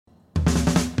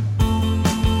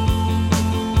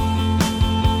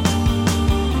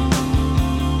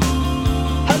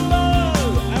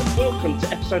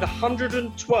episode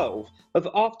 112 of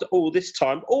After All This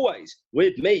Time Always,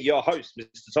 with me, your host,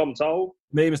 Mr. Tom Toll.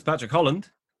 Me, Mr. Patrick Holland.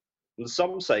 And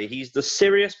some say he's the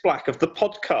Sirius Black of the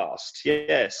podcast.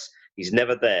 Yes, he's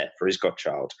never there for his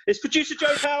godchild. It's producer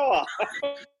Joe Power.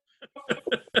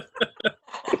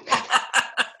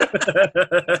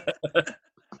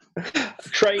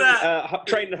 Train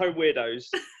home weirdos.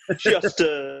 Just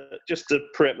to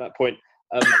preempt that point,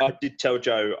 I did tell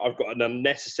Joe I've got an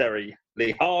unnecessarily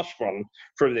harsh one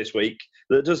from this week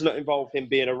that does not involve him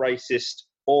being a racist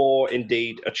or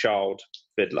indeed a child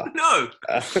fiddler. No.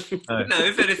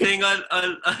 If anything,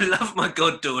 I love my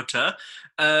goddaughter,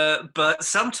 but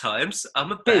sometimes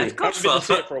I'm a bad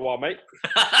godfather. Been for a while, mate.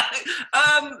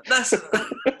 That's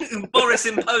Boris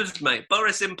imposed, mate.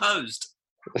 Boris imposed.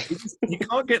 He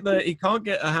can't get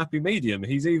a happy medium.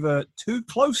 He's either too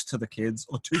close to the kids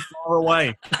or too far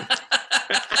away.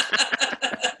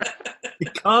 He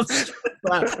can't strip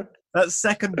that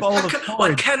second bowl of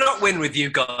porridge. I cannot win with you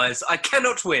guys. I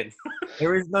cannot win.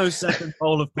 There is no second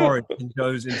bowl of porridge in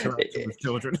Joe's interaction with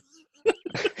children.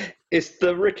 It's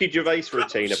the Ricky Gervais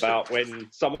routine about when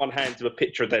someone hands him a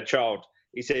picture of their child.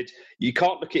 He said, you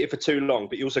can't look at it for too long,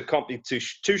 but you also can't be too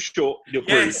short. You're rude.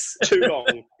 Yes. Too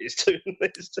long. It's too weird.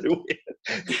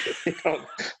 You can't.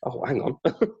 Oh, hang on.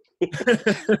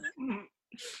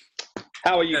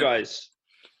 How are you guys?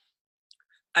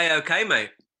 Okay, mate.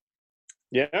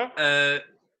 Yeah?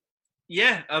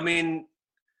 Yeah, I mean,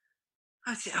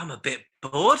 I'm a bit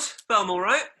bored, but I'm all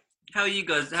right. How are you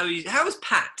guys? How is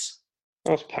Pat?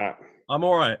 How's Pat? I'm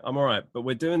all right. But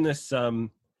we're doing this on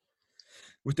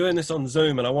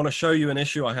Zoom, and I want to show you an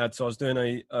issue I had. So I was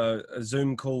doing a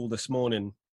Zoom call this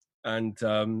morning, and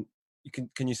can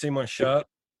you see my shirt?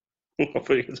 Can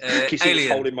you see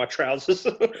this hole in my trousers?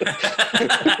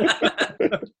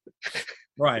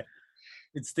 Right.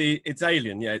 It's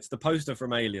Alien, yeah. It's the poster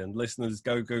from Alien. Listeners,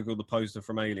 go Google the poster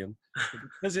from Alien.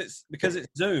 Because it's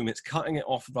Zoom, it's cutting it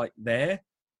off like there,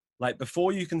 like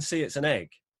before you can see it's an egg,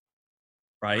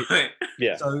 right?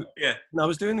 Yeah. So yeah. I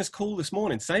was doing this call this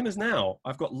morning, same as now.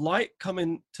 I've got light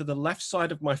coming to the left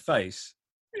side of my face,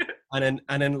 and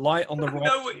then light on the right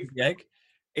side of the egg.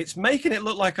 It's making it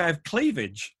look like I have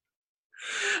cleavage.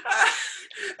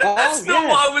 That's not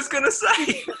what I was going to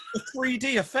say. The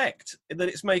 3D effect that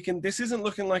it's making, this isn't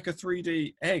looking like a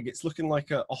 3D egg. It's looking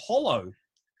like a hollow.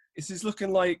 This is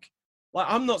looking like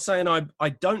I'm not saying I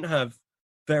don't have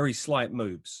very slight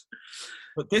moobs,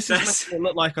 but this is making it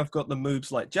look like I've got the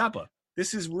moobs like Jabba.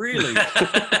 This is really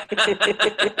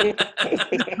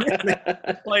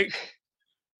like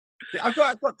I've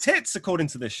got tits according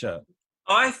to this shirt.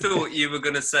 I thought you were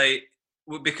going to say,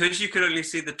 because you could only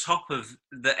see the top of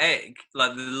the egg,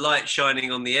 like the light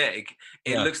shining on the egg,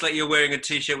 it looks like you're wearing a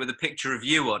T-shirt with a picture of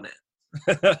you on it.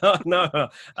 No,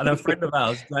 and a friend of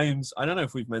ours, James, I don't know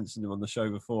if we've mentioned him on the show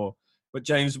before, but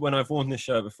James, when I've worn this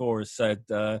shirt before, has said,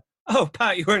 oh,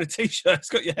 Pat, you're wearing a T-shirt, it's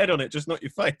got your head on it, just not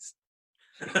your face.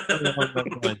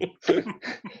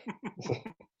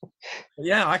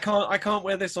 Yeah, I can't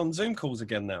wear this on Zoom calls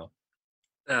again now.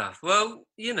 Well,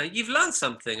 you've learned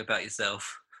something about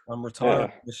yourself. I'm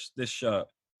retiring this shirt.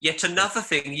 Yet another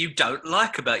thing you don't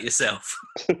like about yourself.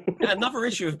 Another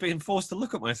issue of being forced to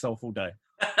look at myself all day.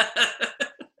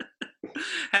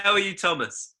 How are you,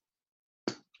 Thomas?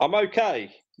 I'm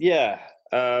okay. Yeah.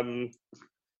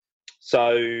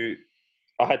 So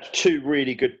I had 2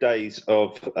 really good days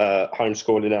of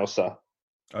homeschooling Elsa.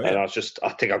 Oh, yeah. And I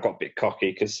think I got a bit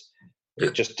cocky because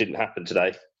it just didn't happen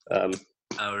today.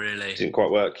 Oh, really? It didn't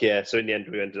quite work. Yeah. So in the end,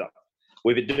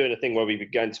 we've been doing a thing where we've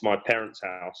been going to my parents'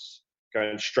 house,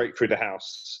 going straight through the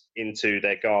house into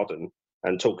their garden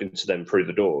and talking to them through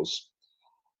the doors.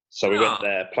 So we went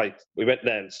there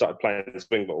and started playing the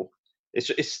swing ball.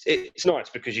 It's nice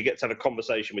because you get to have a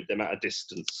conversation with them at a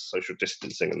distance, social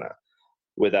distancing and that,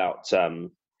 without sort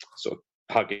of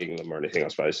hugging them or anything, I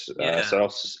suppose. Yeah. So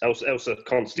Elsa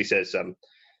constantly says,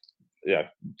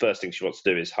 first thing she wants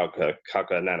to do is hug her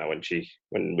nana when she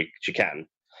can.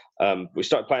 We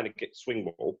started playing a swing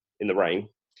ball in the rain.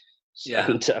 Yeah.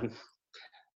 And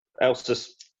Elsa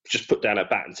just put down her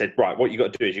bat and said, right, what you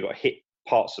got to do is you got to hit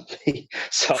parts of me.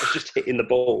 So I was just hitting the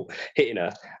ball, hitting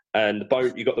her. And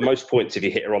you got the most points if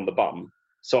you hit her on the bum.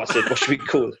 So I said, what should we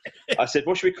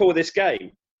call this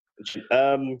game? And she,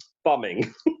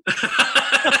 bumming.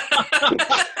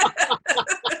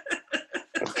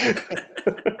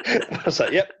 I was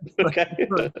like, yep, okay.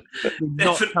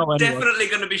 Definitely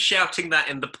going to be shouting that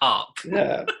in the park.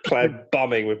 Yeah, playing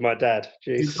bumming with my dad.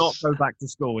 Jeez. Do not go back to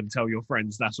school and tell your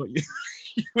friends that's what you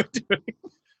were doing.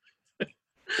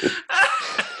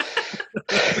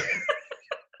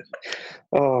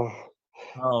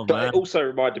 Oh Oh, But man. it also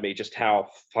reminded me just how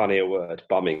funny a word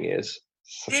bumming is.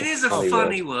 It is a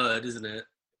funny word, isn't it?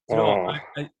 You know,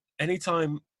 Oh.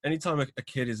 anytime a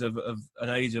kid is of an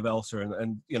age of Elsa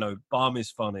and you know, bum is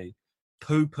funny,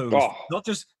 poo poo is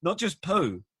not just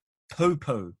poo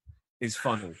is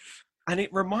funny, and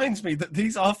it reminds me that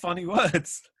these are funny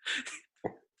words.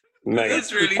 Mega.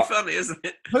 It's really funny, isn't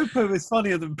it? Poo poo is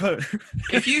funnier than poo.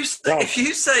 If you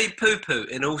say poo poo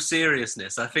in all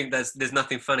seriousness, I think there's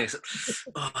nothing funny. Except,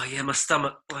 oh yeah, my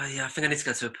stomach. Oh yeah, I think I need to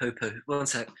go to a poo poo. One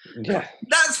sec. Yeah,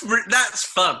 That's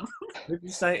fun. If you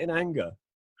say it in anger,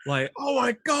 like, oh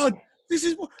my god,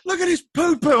 look at his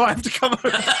poo poo. I have to come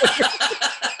over.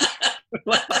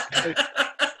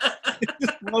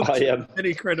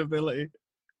 Any credibility.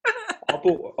 I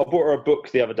bought her a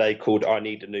book the other day called "I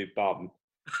Need a New Bum,"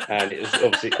 and it was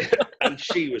obviously, and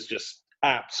she was just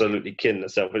absolutely kidding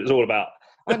herself. It was all about,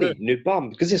 I need a new bum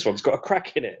because this one's got a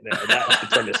crack in it. And that was the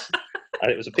premise.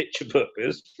 And it was a picture book. It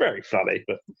was very funny.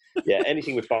 But yeah,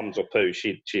 anything with bums or poo,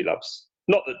 she loves.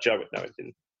 Not that Joe would know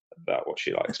anything about what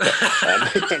she likes, but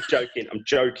I'm joking. I'm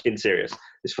joking serious.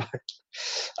 It's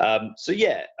fine. So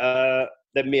yeah,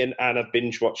 then me and Anna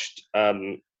binge watched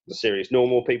the series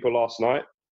Normal People last night.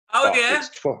 Oh yeah.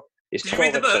 It's Did you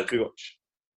read the book? We watch.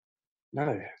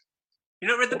 No. You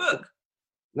not read the book?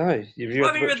 No. Why haven't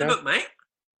you read the book, mate?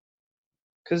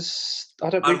 Because I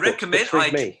don't read recommend. books.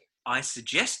 Read me. I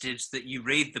suggested that you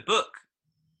read the book,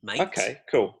 mate. Okay,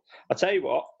 cool. I'll tell you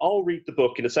what. I'll read the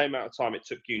book in the same amount of time it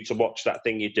took you to watch that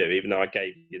thing you do, even though I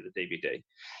gave you the DVD.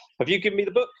 Have you given me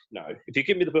the book? No. If you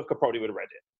give me the book, I probably would have read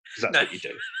it because that's what you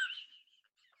do.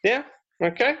 Yeah.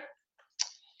 Okay.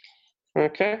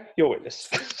 Okay, your witness.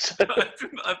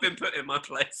 I've been put in my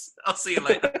place. I'll see you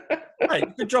later. Hey,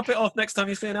 you can drop it off next time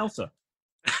you see an Elsa.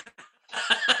 No,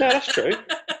 that's true.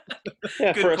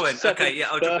 Yeah, good point. Okay, yeah,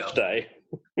 I'll drop it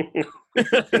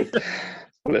off.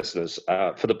 Listeners,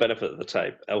 for the benefit of the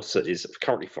tape, Elsa is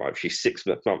currently 5. She's 6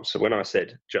 months. So when I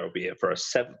said Joe will be here for her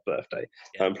 7th birthday,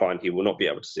 I'm implying he will not be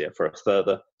able to see her for a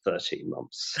further 13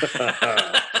 months.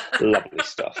 Lovely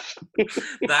stuff.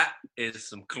 That is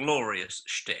some glorious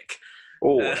shtick.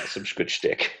 Oh, that's some good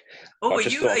shtick. Oh, are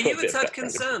you a tad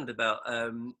concerned about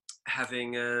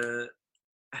having a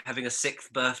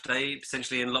 6th birthday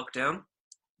potentially in lockdown?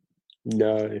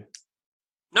 No.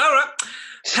 All right.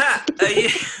 Ha,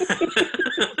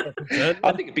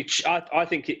 I think I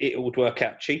think it would work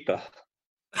out cheaper.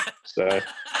 So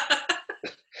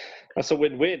that's a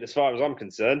win-win as far as I'm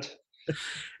concerned.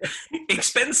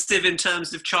 Expensive in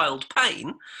terms of child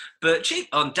pain, but cheap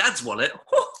on Dad's wallet.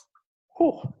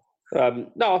 No,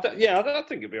 I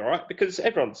think it'll be all right because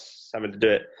everyone's having to do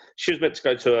it. She was meant to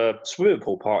go to a swimming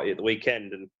pool party at the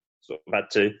weekend and sort of had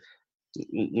to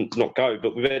not go,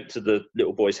 but we went to the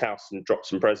little boy's house and dropped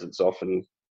some presents off and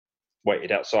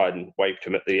waited outside and waved to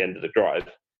him at the end of the drive.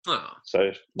 Oh.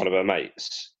 So one of her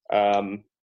mates.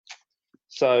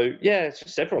 So yeah, it's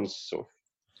just everyone's sort of.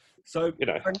 So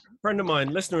friend of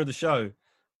mine, listener of the show,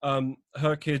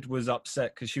 her kid was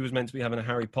upset because she was meant to be having a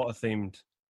Harry Potter themed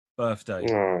birthday.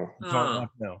 Can't have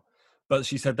now, but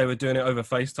she said they were doing it over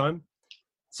FaceTime.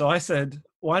 So I said,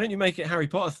 why don't you make it Harry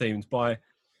Potter themed by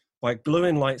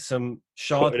gluing like some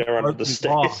shards of broken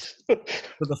glass to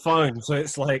the phone, so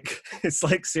it's like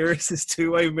Sirius's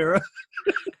two-way mirror.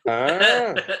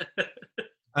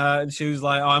 And she was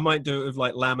like, I might do it with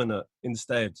like laminate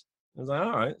instead. I was like,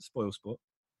 all right, spoil sport.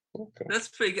 Okay. That's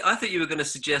pretty good. I thought you were going to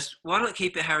suggest, why not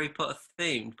keep it Harry Potter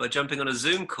themed by jumping on a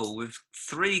Zoom call with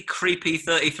 3 creepy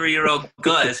 33-year-old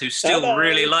guys who still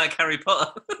really like Harry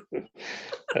Potter.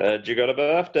 Heard you got a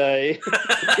birthday.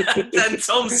 And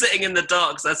Tom's sitting in the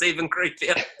dark, so that's even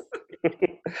creepier.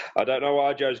 I don't know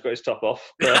why Joe's got his top off.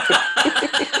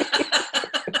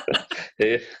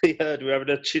 He heard we're having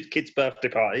a kid's birthday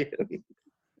party.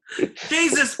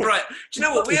 Jesus Christ. Do you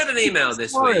know what? We had an email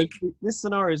this week. This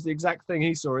scenario is the exact thing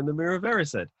he saw in the Mirror of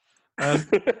Erised.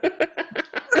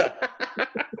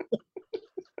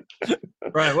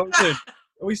 Right, what are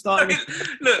we starting?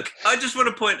 Look, I just want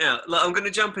to point out, I'm going to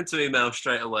jump into email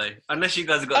straight away, unless you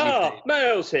guys have got any peeve.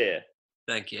 Mail's here.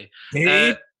 Thank you.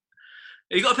 Peeve?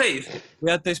 You got a peeve?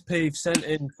 We had this peeve sent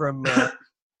in from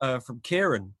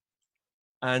Kieran,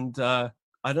 and I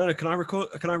don't know. Can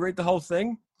I read the whole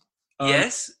thing?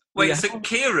 Yes. Wait, so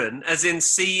Kieran, as in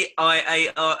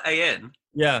Ciaran?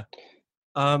 Yeah.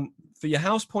 For your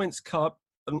House Points Cup,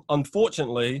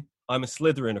 unfortunately, I'm a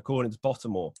Slytherin according to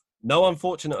Pottermore. No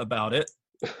unfortunate about it.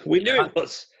 We knew it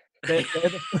was.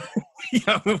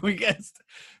 Yeah, we guessed.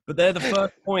 But they're the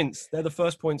first points. They're the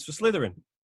first points for Slytherin.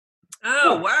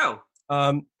 Oh,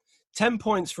 wow. 10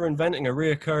 points for inventing a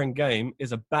reoccurring game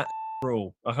is a bat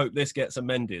rule. I hope this gets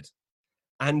amended.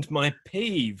 And my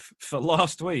peeve for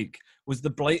last week was the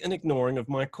blatant ignoring of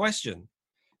my question,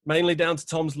 mainly down to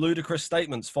Tom's ludicrous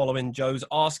statements following Joe's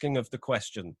asking of the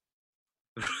question.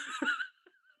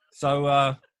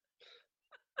 So,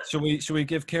 should we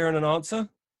give Kieran an answer?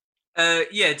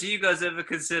 Yeah, do you guys ever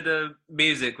consider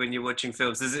music when you're watching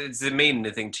films? Does it mean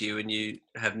anything to you when you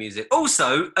have music?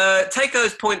 Also, take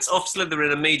those points off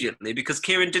Slytherin immediately, because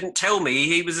Kieran didn't tell me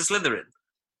he was a Slytherin.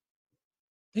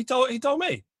 He told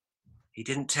me. He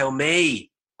didn't tell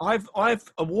me. I've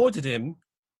awarded him.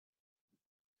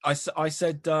 I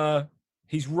said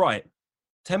he's right.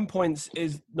 10 points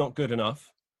is not good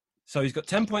enough. So he's got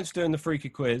 10 points for doing the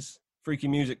freaky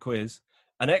music quiz,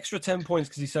 an extra 10 points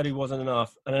because he said he wasn't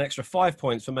enough, and an extra 5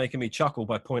 points for making me chuckle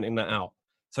by pointing that out.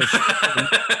 So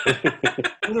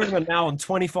we're now on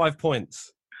 25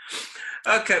 points.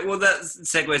 Okay, well that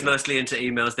segues nicely into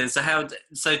emails then.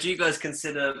 So do you guys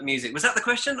consider music? Was that the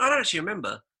question? I don't actually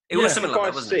remember. It was something like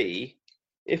that, wasn't it?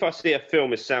 If I see a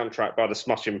film is soundtracked by the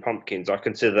Smashing Pumpkins, I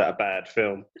consider that a bad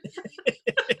film.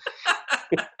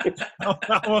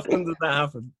 How often does that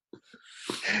happen?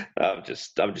 I'm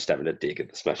just having a dig at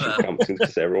the Smashing Pumpkins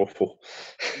because they're awful.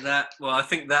 I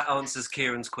think that answers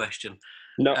Kieran's question.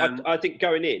 No, I think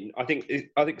going in, I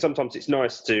think sometimes it's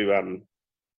nice to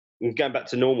going back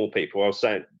to normal people. I was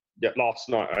saying that last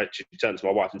night I actually turned to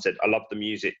my wife and said, "I love the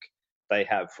music they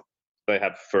have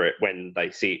for it when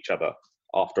they see each other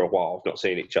after a while of not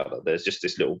seeing each other. There's just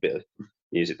this little bit of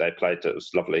music they played that was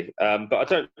lovely." But I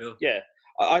don't. Yeah,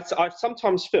 I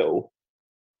sometimes feel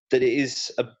that it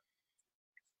is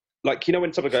like, you know,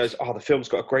 when someone goes, "Oh, the film's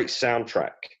got a great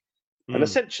soundtrack," and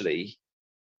essentially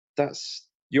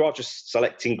you are just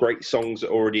selecting great songs that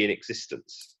are already in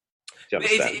existence. Do you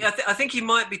understand? I think you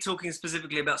might be talking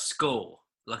specifically about score,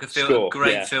 like a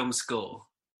great film score.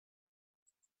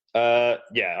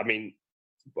 Yeah, I mean,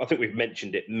 I think we've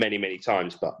mentioned it many, many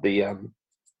times, but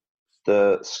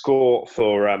the score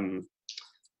for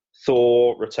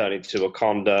Thor returning to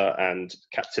Wakanda and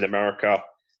Captain America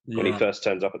when he first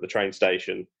turns up at the train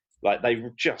station, like, they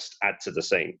just add to the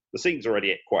scene. The scene's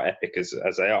already quite epic as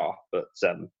they are, but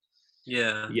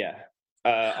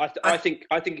I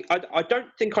don't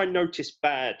think I notice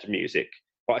bad music,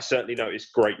 but I certainly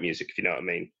notice great music, if you know what I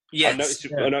mean. Yes. I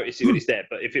notice it when it's there,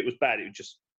 but if it was bad,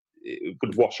 it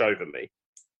would wash over me.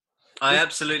 I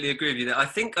absolutely agree with you there. I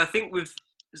think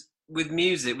with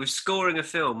music, with scoring a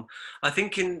film, I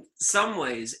think in some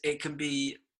ways it can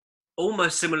be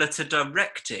almost similar to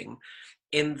directing,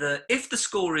 in that if the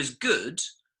score is good,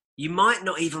 you might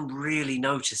not even really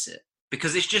notice it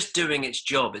because it's just doing its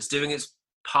job. It's doing its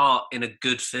part in a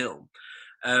good film.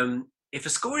 If a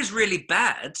score is really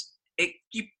bad, it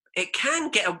can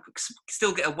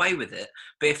still get away with it,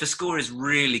 but if the score is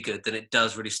really good, then it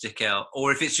does really stick out.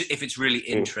 Or if it's really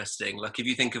interesting, like if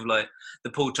you think of like the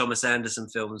Paul Thomas Anderson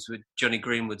films with Johnny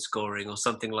Greenwood scoring or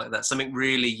something like that, something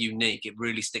really unique, it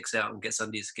really sticks out and gets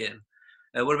under your skin.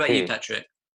 What about you, Patrick?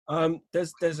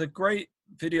 There's a great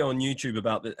video on YouTube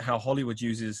about how Hollywood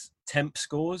uses temp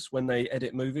scores when they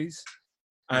edit movies,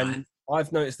 and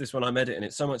I've noticed this when I'm editing.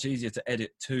 It's so much easier to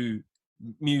edit to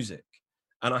music.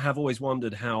 And I have always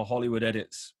wondered how Hollywood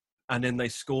edits and then they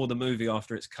score the movie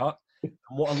after it's cut. And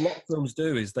what a lot of films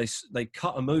do is they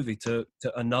cut a movie to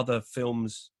another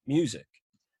film's music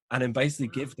and then basically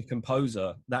give the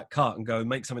composer that cut and go,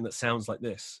 make something that sounds like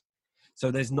this. So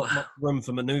there's not much room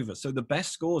for maneuver. So the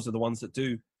best scores are the ones that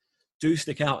do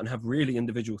stick out and have really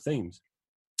individual themes.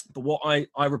 But what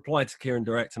I replied to Kieran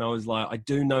direct, and I was like, I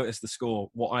do notice the score.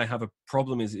 What I have a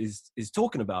problem is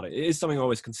talking about it. It is something I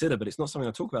always consider, but it's not something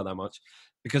I talk about that much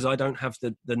because I don't have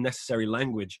the necessary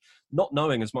language. Not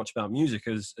knowing as much about music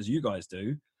as you guys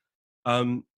do,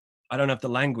 I don't have the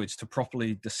language to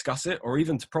properly discuss it or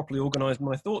even to properly organise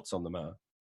my thoughts on the matter.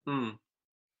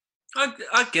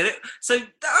 I get it. So,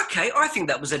 okay, I think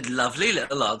that was a lovely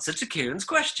little answer to Kieran's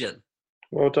question.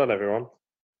 Well done, everyone.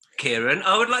 Kieran,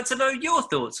 I would like to know your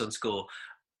thoughts on score.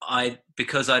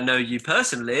 Because I know you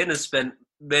personally and have spent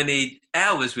many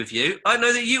hours with you, I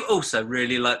know that you also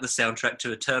really like the soundtrack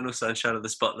to Eternal Sunshine of the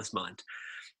Spotless Mind.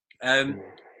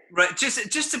 Right,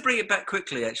 just to bring it back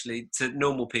quickly, actually, to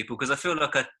normal people, because I feel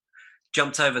like I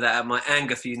jumped over that out of my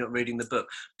anger for you not reading the book.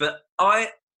 But I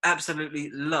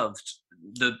absolutely loved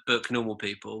the book Normal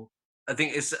People. I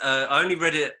think I only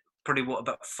read it probably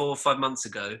about 4 or 5 months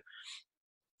ago.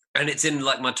 And it's in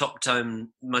like my top 10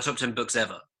 books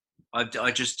ever.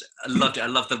 I just loved it. I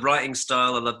loved the writing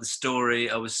style. I loved the story.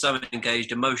 I was so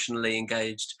engaged, emotionally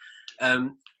engaged.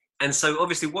 And so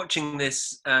obviously watching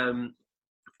this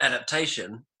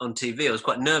adaptation on TV, I was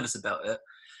quite nervous about it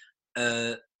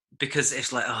because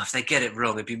it's like, if they get it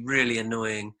wrong, it'd be really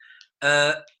annoying.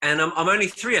 and I'm only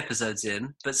 3 episodes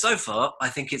in, but so far I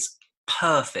think it's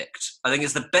perfect. I think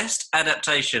it's the best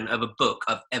adaptation of a book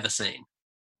I've ever seen.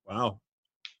 Wow.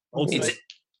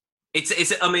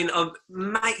 It's. I mean,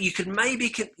 you could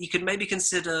maybe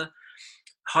consider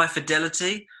High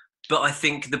Fidelity, but I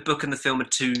think the book and the film are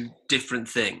 2 different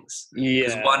things.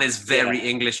 Because one is very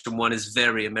English and one is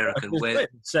very American. Where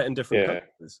set in different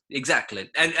countries. Exactly,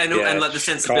 and like the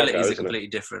sensibilities are completely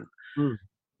different. Mm.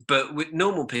 But with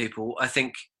normal people, I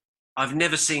think I've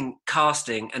never seen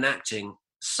casting and acting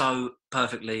so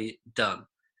perfectly done.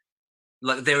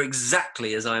 Like they're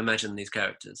exactly as I imagine these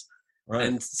characters. Right.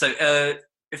 And so,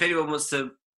 if anyone wants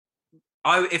to,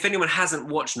 if anyone hasn't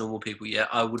watched Normal People yet,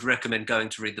 I would recommend going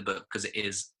to read the book because it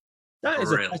is. That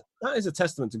is a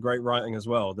testament to great writing as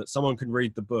well. That someone can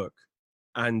read the book,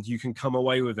 and you can come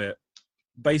away with it,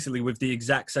 basically with the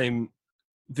exact same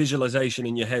visualization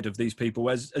in your head of these people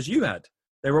as you had.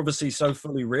 They're obviously so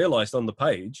fully realized on the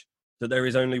page that there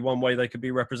is only one way they could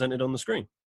be represented on the screen.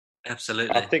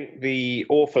 Absolutely. I think the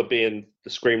author being the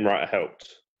screenwriter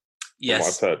helped.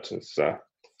 Yes. From what I've heard.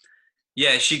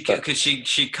 Yeah, because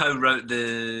she co-wrote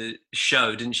the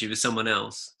show, didn't she, with someone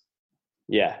else?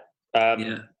 Yeah. But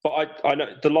I know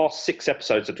the last 6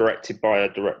 episodes are directed by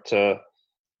a director,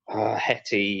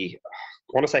 Hetty.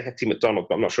 I want to say Hetty McDonald,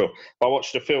 but I'm not sure. But I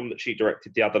watched a film that she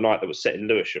directed the other night that was set in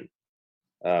Lewisham.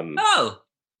 A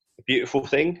Beautiful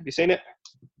Thing. Have you seen it?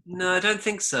 No, I don't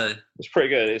think so. It's pretty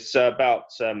good. It's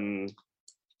about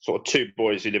sort of 2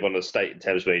 boys who live on an estate in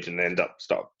Thamesmead and they end up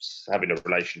having a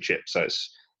relationship.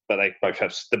 But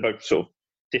they're both sort of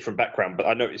different background. But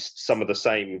I noticed some of the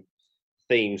same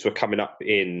themes were coming up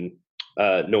in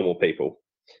Normal People.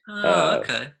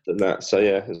 Okay. And that. So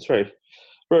yeah, it's very,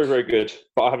 very, very good.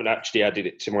 But I haven't actually added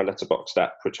it to my Letterboxd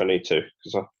app, which I need to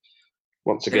because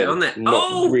once again,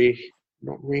 not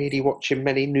really watching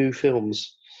many new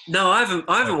films. No, I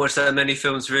haven't watched that many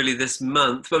films really this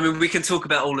month. But I mean, we can talk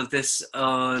about all of this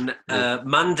on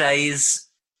Monday's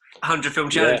 100 Film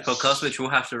Challenge podcast, which we'll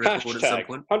have to record at some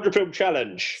point. 100 Film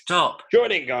Challenge. Stop.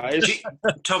 Join in, guys.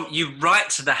 Tom, you write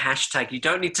to the hashtag. You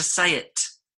don't need to say it.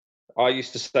 I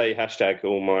used to say hashtag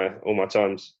all my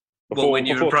times. When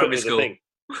you were in primary school?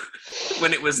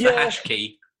 When it was the hash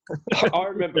key? I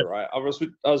remember, right? I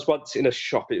was once in a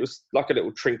shop. It was like a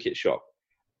little trinket shop.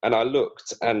 And I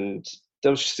looked and there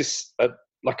was just this,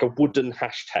 like a wooden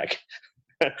hashtag.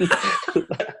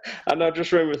 And I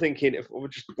just remember thinking, if I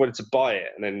just wanted to buy it,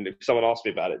 and then if someone asked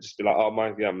me about it, just be like, "Oh,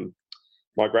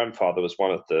 my grandfather was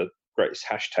one of the greatest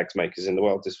hashtags makers in the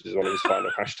world. This was one of his final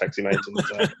hashtags he made."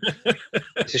 And,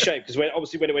 it's a shame because when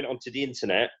it went onto the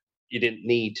internet, you didn't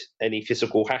need any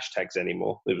physical hashtags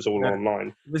anymore. It was all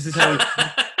online. This is how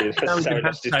he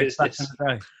lost his business.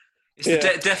 It's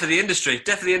the death of the industry.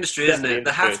 Death of the industry, isn't it?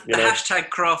 The hashtag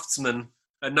craftsman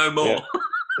and no more. Yeah.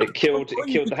 It killed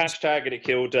the hashtag and it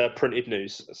killed printed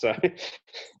news. So, but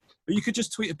you could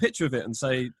just tweet a picture of it and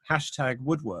say hashtag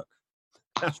woodwork,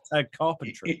 hashtag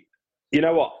carpentry. You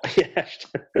know what?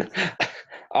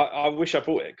 I wish I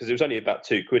bought it because it was only about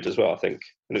 £2 as well, I think,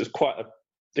 and it was quite a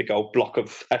big old block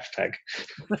of hashtag.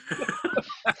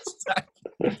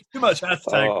 Too much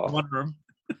hashtag in one room.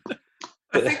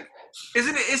 I think,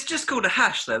 isn't it? It's just called a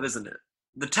hash, though, isn't it?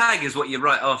 The tag is what you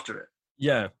write after it.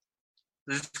 Yeah,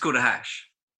 it's called a hash.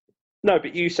 No,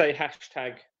 but you say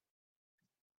hashtag.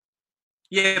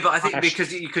 Yeah, but I think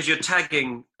because you're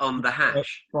tagging on the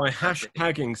hash. By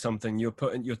hashtagging something,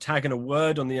 you're tagging a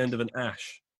word on the end of an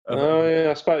ash. Oh yeah,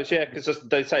 I suppose because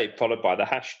they say followed by the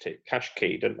hash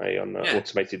key, don't they, on the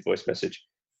automated voice message?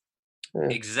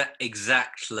 Yeah.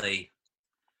 Exactly.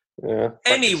 Yeah.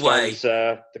 Anyway,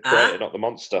 the creator, not the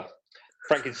monster.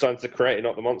 Frankenstein's the creator,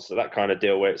 not the monster. That kind of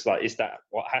deal where it's like, is that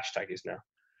what hashtag is now?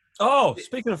 Oh,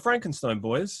 speaking of Frankenstein,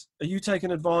 boys, are you taking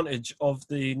advantage of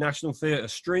the National Theatre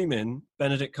streaming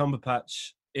Benedict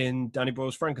Cumberbatch in Danny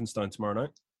Boyle's Frankenstein tomorrow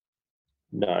night?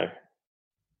 No.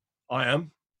 I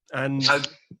am. And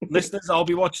listeners, I'll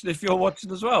be watching if you're watching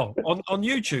as well. On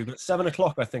YouTube at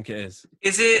 7:00, I think it is.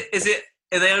 Is it?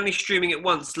 Are they only streaming it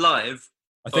once live?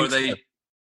 I think so.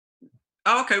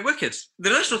 Oh, okay, wicked.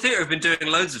 The National Theatre have been doing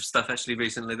loads of stuff actually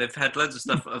recently. They've had loads of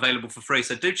stuff available for free,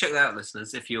 so do check that out,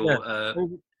 listeners, if you're...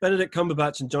 Benedict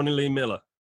Cumberbatch and Johnny Lee Miller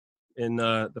in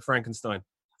the Frankenstein.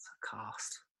 That's a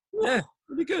cast. Yeah,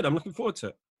 it'll be good. I'm looking forward to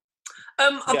it.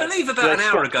 I believe about an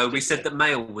hour ago we said that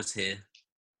Mail was here.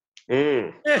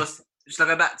 Mm. Yeah. Shall I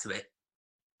go back to it?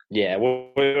 Yeah, well,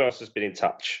 who else has been in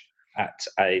touch? At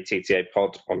ATTA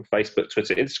Pod on Facebook,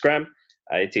 Twitter, Instagram,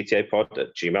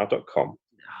 ATTAPod@gmail.com.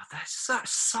 That's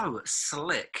so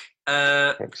slick.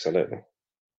 Absolutely.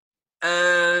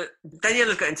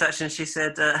 Daniela's got in touch and she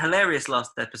said, hilarious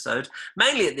last episode,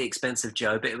 mainly at the expense of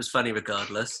Joe, but it was funny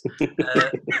regardless.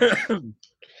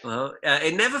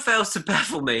 It never fails to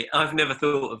baffle me. I've never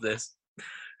thought of this.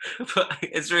 But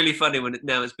it's really funny when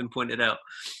now it's been pointed out.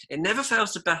 It never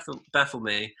fails to baffle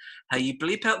me how you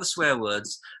bleep out the swear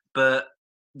words, but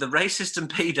the racist and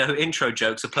pedo intro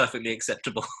jokes are perfectly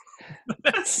acceptable.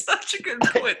 That's such a good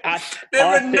point. There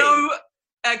are no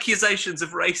accusations of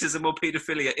racism or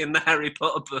paedophilia in the Harry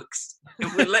Potter books,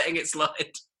 and we're letting it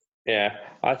slide. Yeah,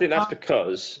 I think that's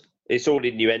because it's all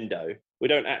innuendo. We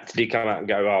don't actually come out and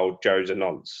go, "Oh, Joe's a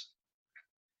nonce."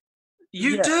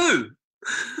 You do.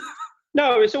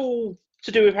 No, it's all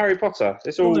to do with Harry Potter.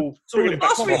 It's all.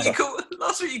 Last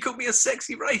week you called me a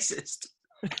sexy racist.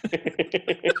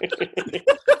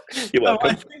 You're welcome.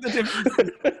 I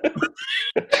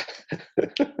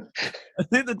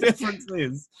think the difference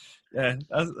is,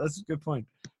 that's a good point.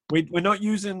 We're not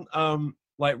using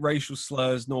like racial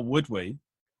slurs, nor would we,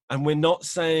 and we're not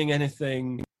saying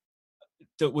anything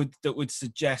that would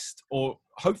suggest, or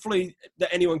hopefully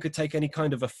that anyone could take any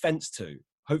kind of offence to.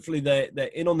 Hopefully they're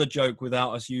in on the joke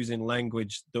without us using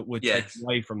language that would take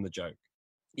away from the joke.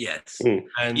 Yes. And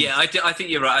I think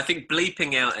you're right. I think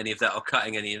bleeping out any of that or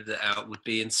cutting any of that out would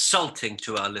be insulting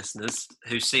to our listeners,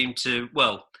 who seem to,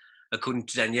 well, according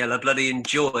to Daniela, bloody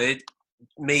enjoy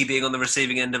me being on the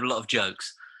receiving end of a lot of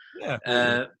jokes.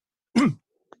 Yeah.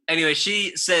 Anyway,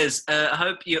 she says, I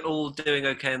hope you're all doing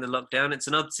okay in the lockdown. It's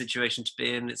an odd situation to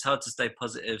be in. It's hard to stay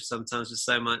positive sometimes with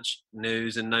so much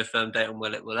news and no firm date on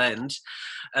when it will end.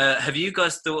 Have you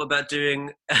guys thought about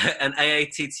doing an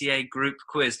AATTA group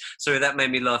quiz? Sorry, that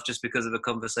made me laugh just because of a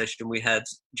conversation we had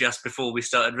just before we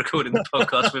started recording the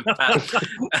podcast with Pat.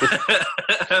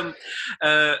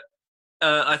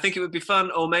 I think it would be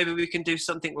fun, or maybe we can do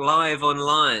something live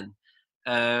online.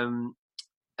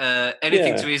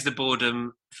 Anything to ease the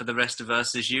boredom for the rest of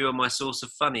us, as you are my source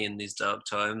of funny in these dark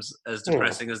times, as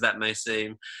depressing as that may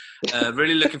seem.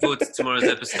 Really looking forward to tomorrow's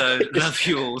episode. Love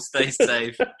you all. Stay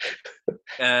safe.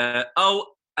 And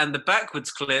the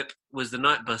backwards clip was the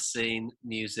Night Bus scene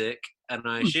music, and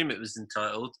I assume it was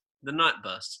entitled The Night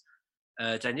Bus.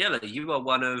 Daniela, you are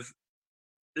one of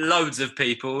loads of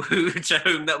people to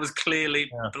whom that was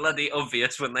clearly bloody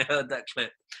obvious when they heard that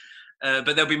clip.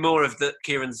 But there'll be more of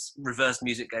Kieran's reverse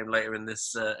music game later in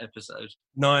this episode.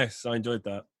 Nice, I enjoyed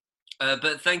that.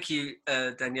 But thank you,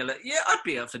 Daniela. Yeah, I'd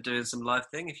be up for doing some live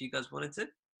thing if you guys wanted to.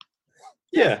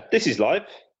 Yeah, this is live.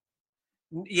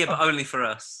 Yeah, but only for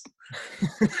us.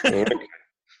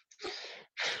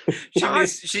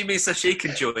 She means so she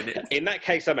can join it. In that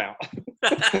case, I'm out.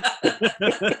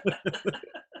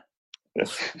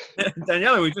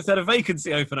 Daniela, we just had a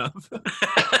vacancy open up.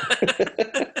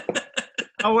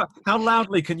 How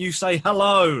loudly can you say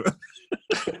hello?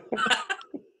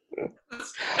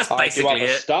 That's basically I do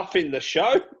other stuff in the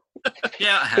show.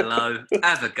 Yeah, hello.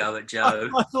 Have a go at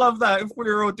Joe. I love that. If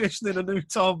we were auditioning a new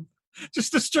Tom,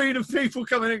 just a stream of people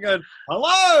coming in going,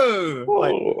 hello!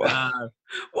 What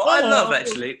I love,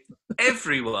 actually,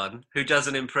 everyone who does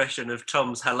an impression of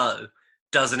Tom's hello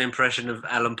does an impression of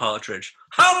Alan Partridge.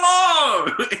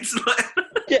 Hello! It's like...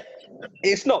 Yeah,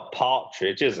 it's not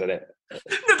Partridge, isn't it?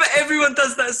 No, but everyone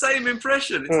does that same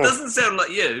impression. It doesn't sound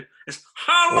like you. It's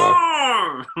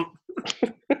hello,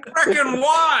 freaking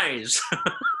wise.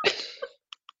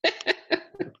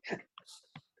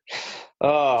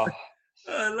 Oh,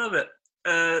 I love it.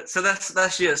 So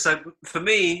that's you. So for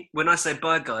me, when I say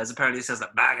bye guys, apparently it sounds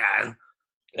like bye guys.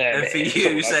 And for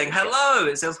you saying hello,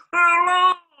 it says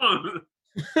hello.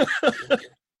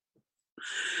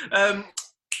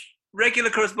 Regular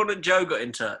correspondent Joe got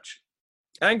in touch.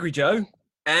 Angry Joe.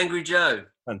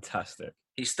 Fantastic.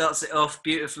 He starts it off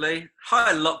beautifully.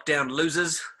 Hi, lockdown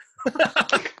losers.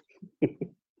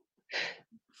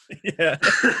 Yeah.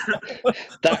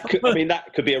 that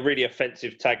could be a really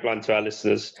offensive tagline to our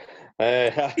listeners.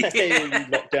 Hey,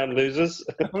 lockdown losers.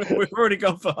 We've already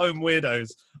gone for home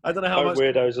weirdos. I don't know how much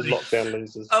weirdos and lockdown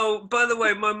losers. Oh, by the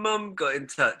way, my mum got in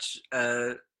touch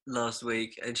last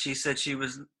week, and she said she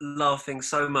was laughing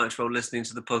so much while listening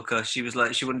to the podcast. She was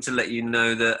like, she wanted to let you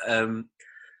know that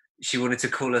she wanted to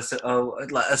call us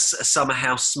a summer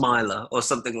house smiler or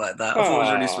something like that. I thought it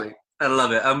was really sweet. I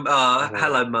love it.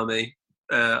 Hello, mummy.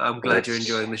 I'm glad you're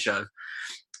enjoying the show.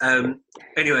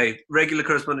 Anyway, regular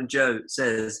correspondent Joe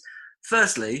says,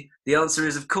 firstly, the answer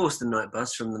is, of course, the Night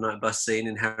Bus from the Night Bus scene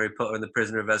in Harry Potter and the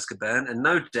Prisoner of Azkaban, and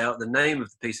no doubt the name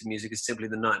of the piece of music is simply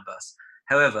the Night Bus.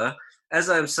 However, as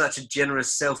I am such a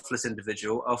generous, selfless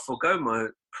individual, I'll forego my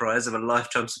prize of a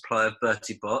lifetime supply of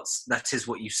Bertie Bott's, that is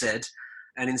what you said,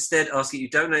 and instead ask that you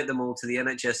donate them all to the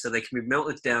NHS so they can be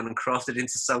melted down and crafted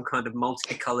into some kind of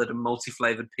multicoloured and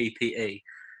multi-flavoured PPE.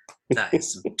 That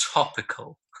is some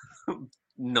topical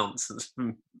nonsense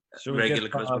from regular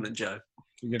correspondent Joe.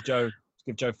 Should we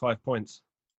give Joe 5 points?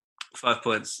 5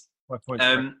 points. 5 points.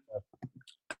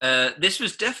 This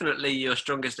was definitely your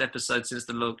strongest episode since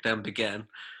the lockdown began.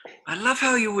 I love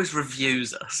how he always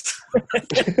reviews us.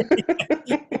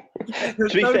 To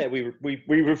be fair, we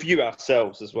review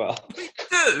ourselves as well. We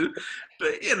do,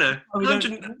 but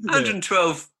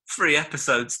 112 free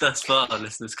episodes thus far,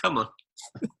 listeners. Come on.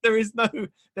 There is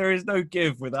no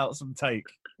give without some take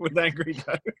with Angry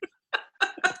Joe.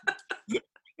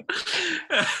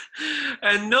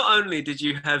 And not only did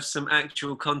you have some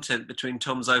actual content between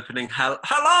Tom's opening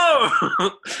hello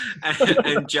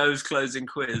and Joe's closing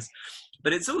quiz,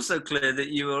 but it's also clear that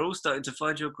you are all starting to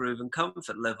find your groove and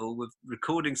comfort level with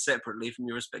recording separately from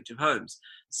your respective homes.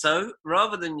 So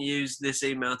rather than use this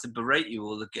email to berate you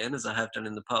all again, as I have done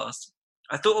in the past,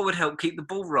 I thought it would help keep the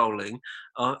ball rolling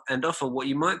and offer what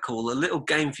you might call a little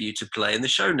game for you to play in the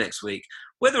show next week.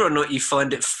 Whether or not you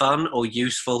find it fun or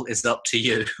useful is up to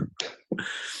you.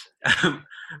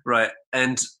 Right,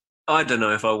 and I don't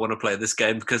know if I want to play this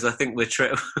game because I think we're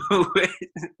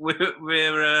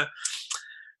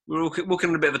all walking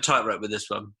on a bit of a tightrope with this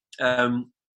one.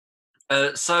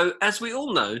 So, as we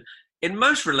all know, in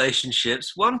most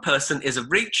relationships, one person is a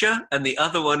reacher and the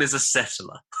other one is a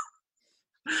settler.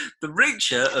 The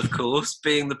reacher, of course,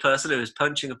 being the person who is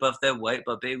punching above their weight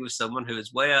by being with someone who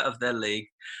is way out of their league,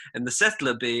 and the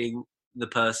settler being the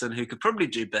person who could probably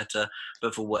do better,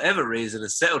 but for whatever reason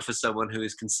has settled for someone who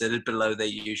is considered below their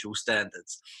usual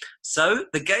standards. So,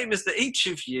 the game is that each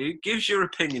of you gives your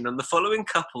opinion on the following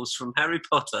couples from Harry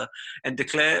Potter and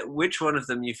declare which one of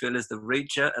them you feel is the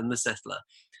reacher and the settler.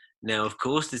 Now, of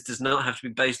course, this does not have to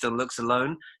be based on looks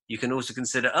alone. You can also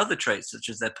consider other traits such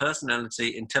as their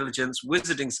personality, intelligence,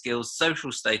 wizarding skills,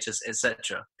 social status,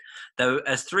 etc. Though,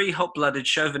 as three hot-blooded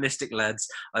chauvinistic lads,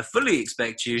 I fully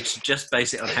expect you to just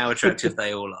base it on how attractive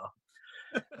they all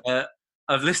are.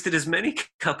 I've listed as many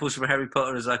couples from Harry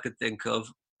Potter as I could think of,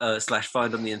 /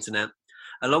 find on the internet,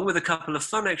 along with a couple of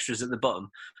fun extras at the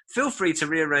bottom. Feel free to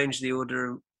rearrange the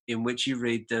order in which you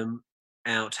read them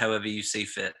out however you see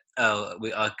fit.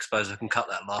 I suppose I can cut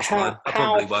that last line. I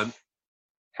probably won't.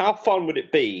 How fun would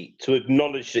it be to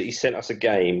acknowledge that he sent us a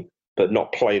game but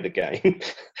not play the game?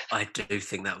 I do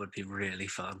think that would be really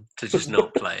fun to just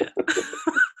not play it.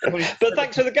 But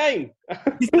thanks for the game.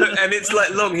 And it's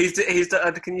like long. He's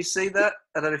done, can you see that?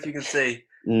 I don't know if you can see.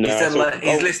 No,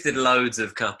 he's listed loads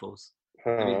of couples.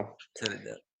 Oh, Tell it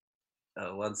that.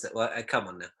 Oh, one sec. Well, come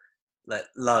on now. Like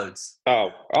loads.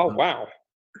 oh, wow.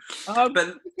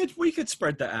 But we could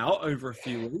spread that out over a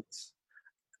few weeks.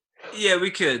 Yeah,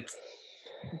 we could.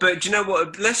 But do you know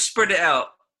what? Let's spread it out.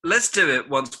 Let's do it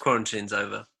once quarantine's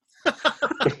over.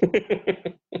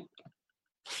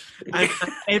 And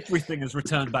everything has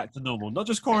returned back to normal. Not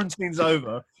just quarantine's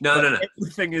over. No.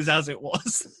 Everything is as it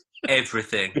was.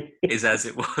 Everything is as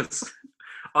it was.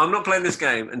 I'm not playing this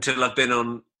game until I've been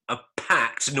on a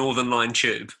packed Northern Line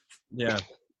tube. Yeah.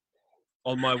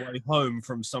 On my way home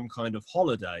from some kind of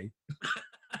holiday.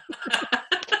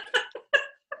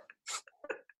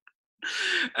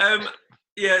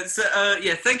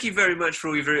 Thank you very much for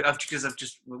all your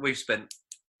because we've spent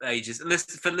ages.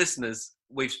 For listeners,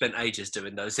 we've spent ages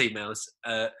doing those emails.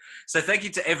 So thank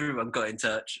you to everyone got in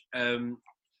touch.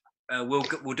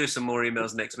 We'll do some more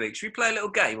emails next week. Should we play a little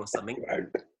game or something?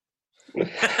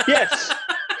 Yes.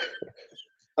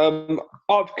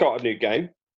 I've got a new game.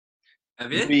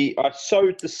 Have you? I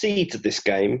sowed the seeds of this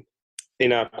game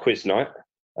in our quiz night.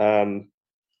 The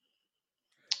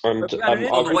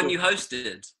one you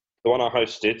hosted. The one I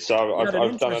hosted. So I've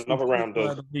done another round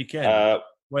of the weekend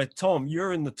where Tom,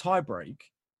 you're in the tiebreak,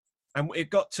 and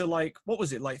it got to what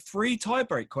was it, 3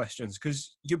 tiebreak questions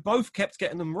because you both kept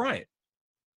getting them right.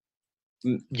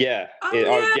 Yeah,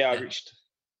 I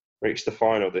reached the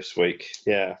final this week.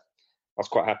 Yeah, I was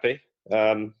quite happy.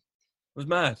 It was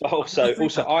mad. Also,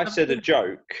 I said a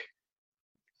joke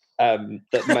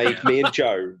that made me and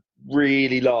Joe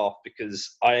really laugh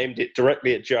because I aimed it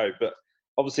directly at Joe, but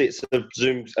obviously it's a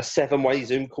 7-way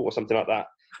Zoom call or something like that.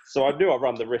 So I knew I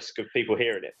run the risk of people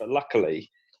hearing it, but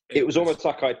luckily it was almost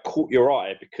like I'd caught your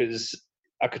eye because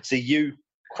I could see you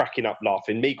cracking up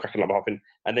laughing, me cracking up laughing,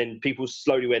 and then people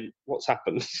slowly went, "What's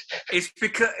happened?" It's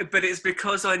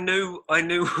because I knew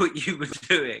what you were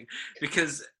doing.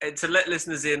 Because to let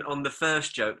listeners in on the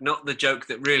first joke, not the joke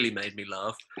that really made me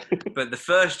laugh, but the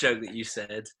first joke that you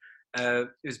said, it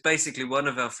was basically one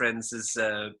of our friends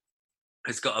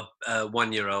has got a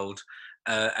 1-year-old,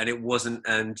 and it wasn't,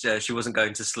 and she wasn't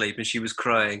going to sleep, and she was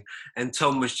crying. And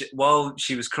Tom was, while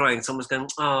she was crying, Tom was going,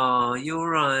 "Oh, you're all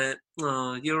right.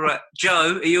 Oh, you're right.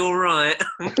 Joe, are you all right?"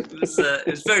 It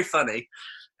was very funny.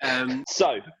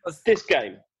 So this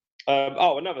game.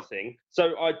 Another thing.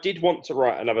 So I did want to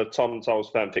write another Tom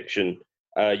Tolles fan fiction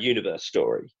universe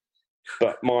story,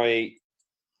 but my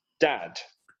dad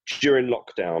during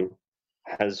lockdown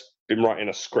has been writing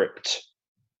a script,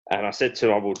 and I said to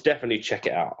him, I will definitely check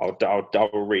it out. I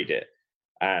will read it.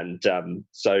 And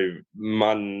so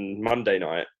Monday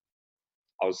night,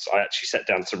 I actually sat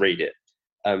down to read it.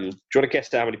 Do you want to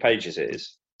guess how many pages it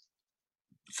is?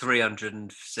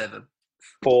 307.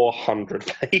 400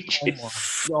 pages.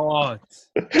 Oh my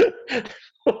God.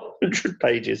 400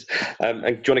 pages. And do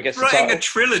you want to guess the Writing title? a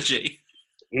trilogy.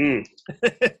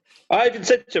 I even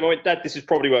said to him, I went, Dad, this is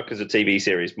probably work as a TV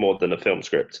series more than a film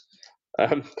script.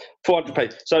 400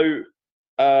 pages. So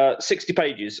 60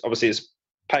 pages, obviously, is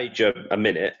page a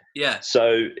minute. Yeah.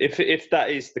 So if that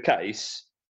is the case,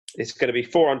 it's going to be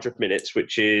 400 minutes,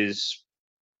 which is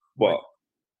what?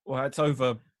 Well, it's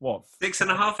over, what?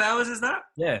 6.5 hours, is that?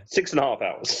 Yeah. 6.5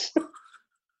 hours.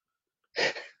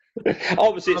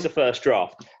 Obviously, it's the first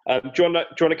draft. Do you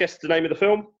want to guess the name of the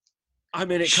film? I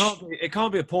mean, it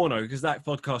can't be a porno because that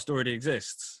podcast already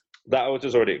exists. That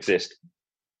does already exist.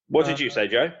 What did you say,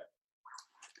 Joe?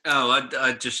 Oh,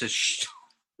 I just said shh.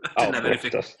 I didn't have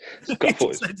anything. I thought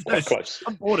it was quite close.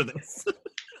 I'm bored of this.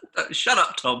 Shut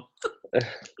up, Tom.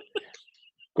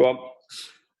 Go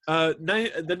on.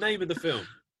 The name of the film.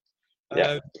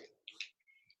 Yeah.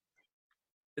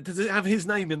 Does it have his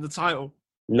name in the title?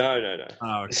 No.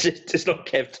 Oh, okay. It's not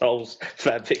Kev Toll's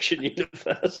fan fiction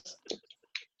universe.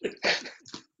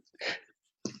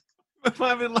 I'm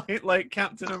having like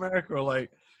Captain America or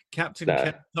like Captain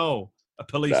Kev Toll, a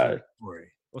policeman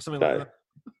story or something like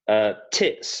that.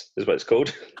 Tits is what it's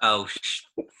called. Oh,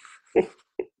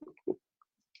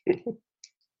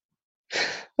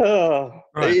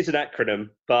 It is an acronym,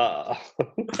 but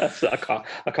I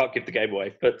can't give the game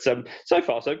away. But so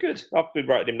far so good. I've been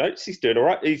writing him notes. He's doing all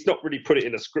right. He's not really put it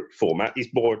in a script format. It's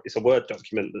a Word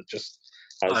document that just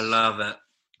has, I love it.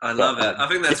 I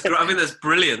think that's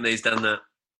brilliant that he's done that.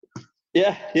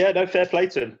 Yeah, no, fair play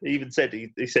to him. He even said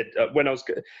he said when he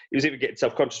was even getting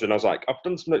self-conscious when I was like, I've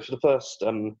done some notes for the first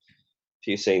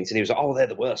few scenes, and he was like, oh, they're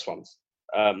the worst ones.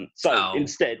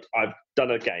 Instead, I've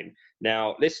done a game.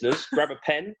 Now, listeners, grab a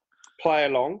pen, play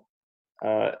along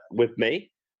with me.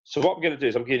 So what I'm going to do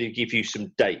is I'm going to give you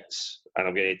some dates, and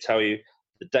I'm going to tell you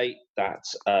the date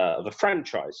of a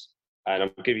franchise, and I'm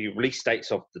going to give you release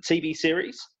dates of the TV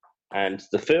series and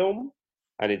the film,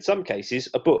 and in some cases,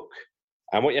 a book.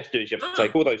 And what you have to do is you have to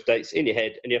take all those dates in your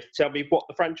head, and you have to tell me what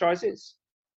the franchise is.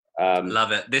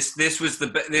 Love it. This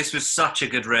was such a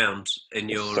good round in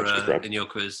your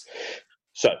quiz.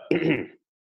 So,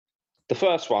 the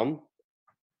first one,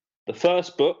 the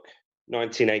first book,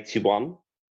 1981,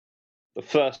 the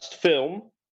first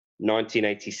film,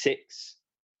 1986,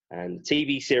 and the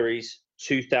TV series,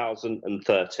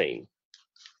 2013.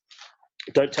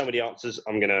 Don't tell me the answers.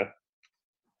 I'm gonna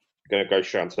go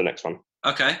straight on to the next one.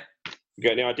 Okay. You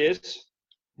got any ideas?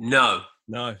 No,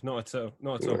 not at all.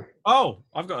 Not at all. Oh,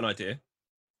 I've got an idea.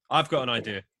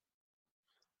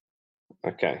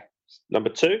 Okay. Number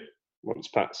 2. Once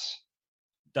Pat's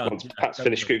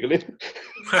finished Googling.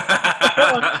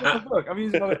 I'm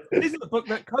using my book. This is the book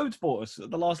that Codes bought us at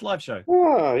the last live show.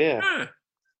 Oh, yeah.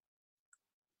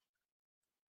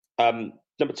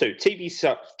 Number 2,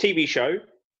 TV show,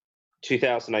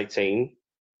 2018,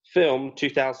 film,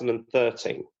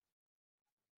 2013.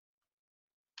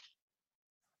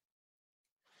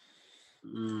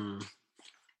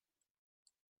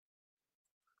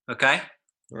 Okay.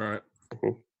 Right.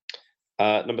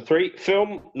 Number 3, film,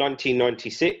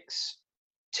 1996,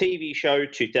 TV show,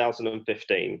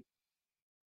 2015.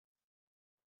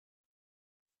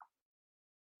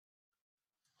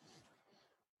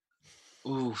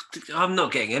 Ooh, I'm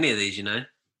not getting any of these, you know.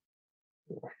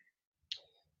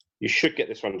 You should get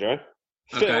this one, Joe.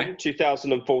 Okay. Film,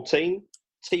 2014,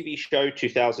 TV show,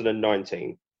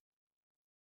 2019.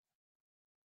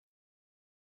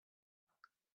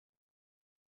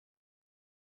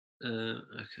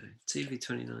 Okay. TV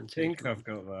 2019. I think I've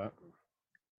got that.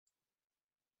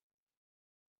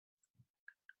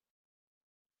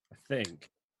 I think.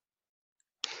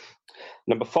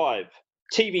 Number 5,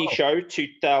 TV show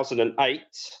 2008,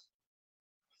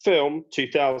 film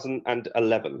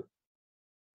 2011.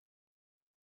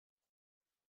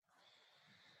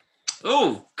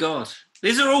 Oh God,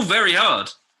 these are all very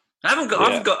hard. I haven't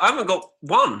got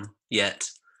one yet.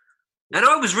 And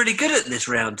I was really good at this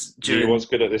round. You was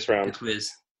good at this round. The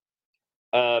quiz.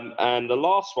 And the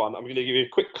last one, I'm going to give you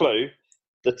a quick clue.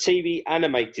 The TV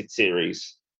animated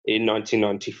series in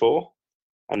 1994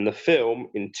 and the film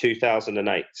in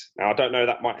 2008. Now, I don't know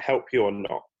that might help you or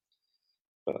not.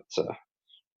 But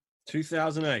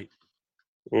 2008.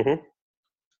 Mm-hmm.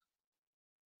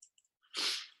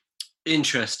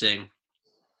 Interesting.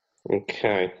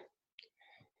 Okay.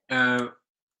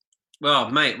 Well,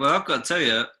 mate, I've got to tell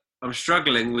you, I'm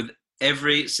struggling with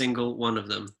every single one of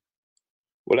them.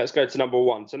 Well, let's go to number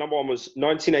one. So number one was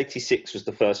 1986 was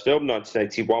the first film.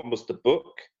 1981 was the book.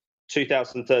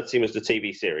 2013 was the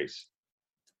TV series.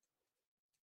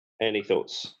 Any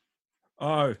thoughts?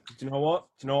 Oh, do you know what?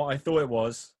 I thought it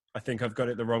was? I think I've got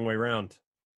it the wrong way round.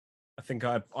 I think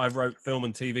I wrote film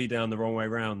and TV down the wrong way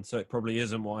round, so it probably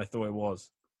isn't what I thought it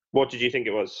was. What did you think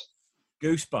it was?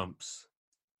 Goosebumps.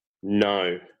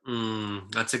 No.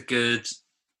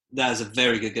 That is a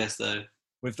very good guess, though.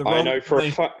 With the I know for a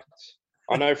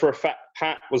fact,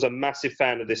 Pat was a massive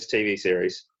fan of this TV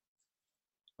series.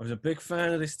 I was a big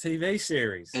fan of this TV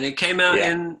series. And it came out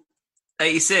in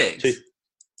 86?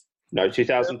 No,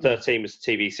 2013 was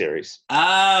the TV series.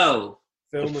 Oh.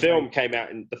 The film came out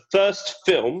the first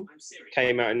film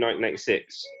came out in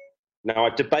 1986. Now, I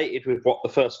debated with what the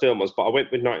first film was, but I went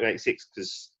with 1986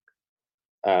 because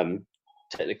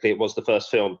technically it was the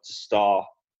first film to star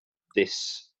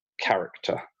this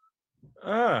character.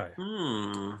 Oh.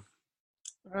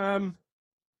 And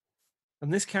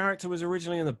this character was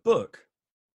originally in the book.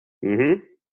 Mm-hmm.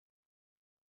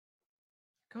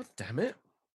 God damn it.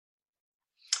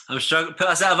 I'm struggling. Put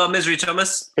us out of our misery,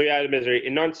 Thomas. Put you out of misery.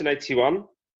 In 1981,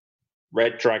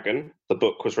 Red Dragon, the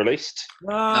book, was released.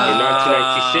 In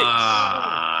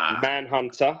 1986,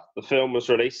 Manhunter, the film, was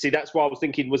released. See, that's why I was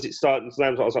thinking, was it starting?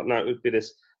 I was like, no, it would be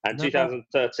this. And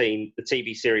 2013, the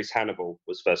TV series Hannibal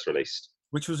was first released.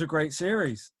 Which was a great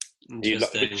series.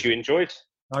 Which you enjoyed?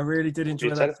 I really did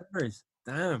enjoy that series.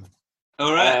 Damn.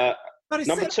 All right.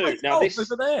 Number two. Now this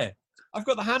over there. I've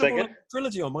got the Hannibal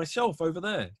trilogy on my shelf over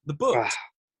there. The book.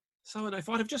 So if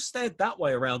I'd have just stared that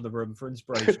way around the room for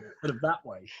inspiration instead of that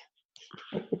way.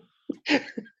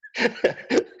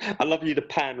 I love you to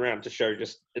pan around to show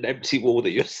just an empty wall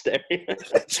that you're staring at.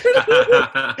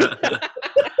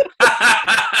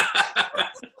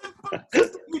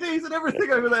 DVDs and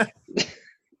everything over there.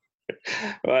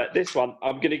 Right, this one,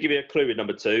 I'm going to give you a clue with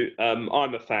number two.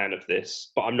 I'm a fan of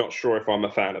this, but I'm not sure if I'm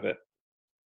a fan of it.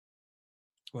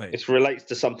 Wait. It relates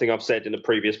to something I've said in a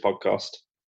previous podcast.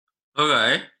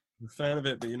 Okay. You're a fan of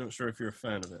it, but you're not sure if you're a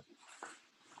fan of it.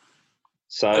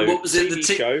 So, what was it?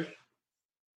 TV show,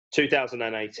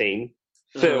 2018.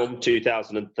 Film,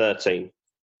 2013.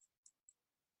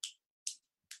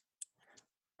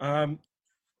 A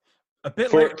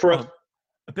bit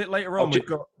later on, we've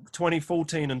got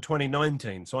 2014 and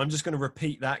 2019. So I'm just going to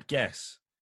repeat that guess.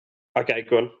 Okay,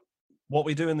 go on. What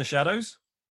We Do in the Shadows?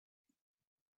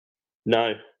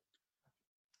 No.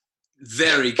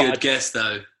 Very good guess,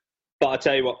 though. But I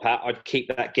tell you what, Pat, I'd keep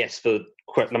that guess for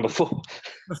number 4.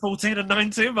 The 14 and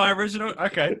 19, my original.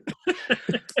 Okay.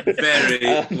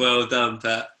 Very well done,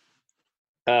 Pat.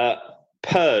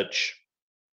 Purge.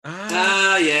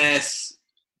 Yes.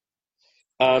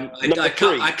 Number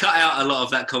 3. I cut out a lot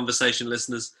of that conversation,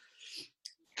 listeners.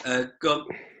 Go on.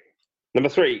 Number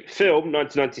 3, film,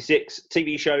 1996,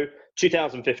 TV show,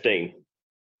 2015.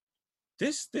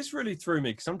 This really threw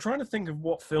me because I'm trying to think of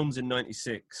what films in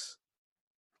 96.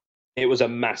 It was a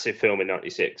massive film in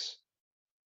 96.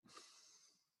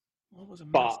 What was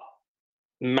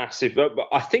massive? But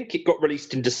I think it got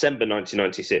released in December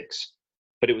 1996,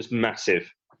 but it was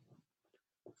massive.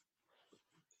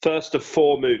 First of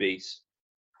 4 movies.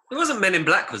 It wasn't Men in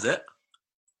Black, was it?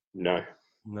 No.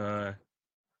 And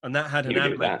that had an You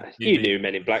knew that. You knew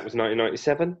Men in Black was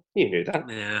 1997. You knew that.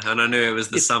 Yeah, and I knew it was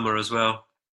the summer as well.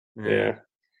 Yeah.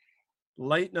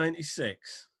 Late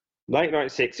 96. Late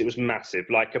 96, it was massive.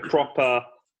 Like a proper,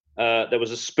 there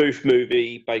was a spoof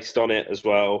movie based on it as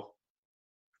well.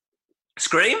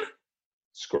 Scream?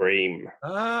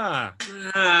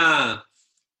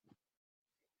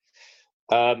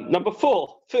 Number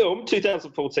 4, film,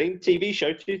 2014, TV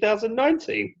show,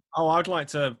 2019. Oh, I'd like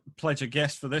to pledge a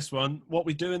guess for this one. What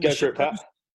We Do in the Shadows. Go for it, Pat.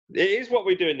 It is What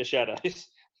We Do in the Shadows.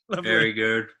 Very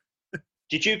good.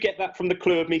 Did you get that from the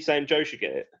clue of me saying Joe should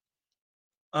get it?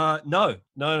 No.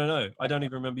 I don't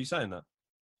even remember you saying that.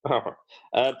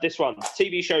 This one,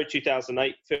 TV show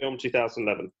 2008, film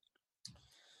 2011.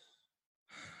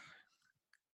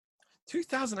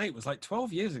 2008 was like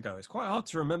 12 years ago. It's quite hard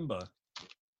to remember.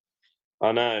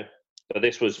 I know, but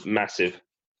this was massive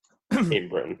in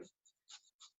Britain.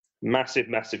 Massive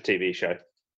TV show.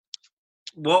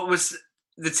 What was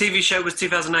the TV show? Was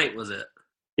 2008? Was it?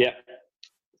 Yeah.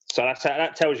 So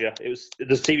that tells you the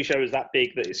TV show was that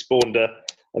big that it spawned a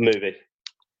movie.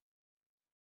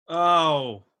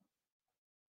 Oh,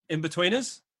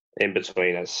 In-Betweeners?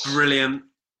 In-Betweeners. Brilliant.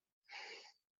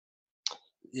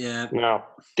 Yeah. Now,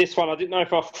 this one, I didn't know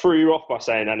if I threw you off by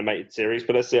saying animated series,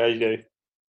 but let's see how you do.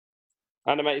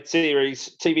 Animated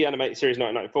series, TV animated series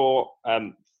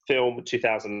 1994, film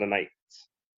 2008.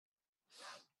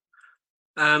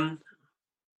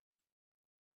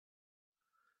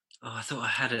 I thought I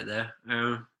had it there.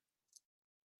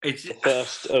 It's The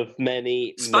first of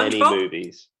many SpongeBob?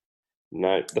 movies.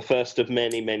 No, the first of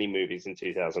many movies in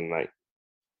 2008.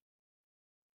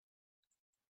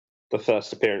 The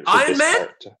first appearance of Iron this Man?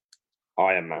 character.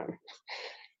 Iron Man.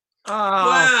 Oh,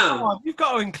 Wow. come on, you've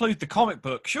got to include the comic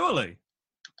book, surely.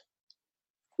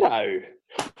 No.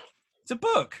 It's a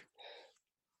book.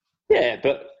 Yeah,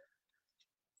 but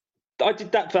I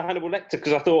did that for Hannibal Lecter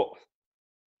because I thought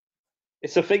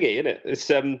it's a thingy, isn't it? It's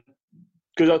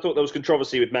because I thought there was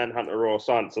controversy with Manhunter or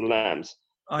Silence of the Lambs.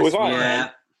 With Iron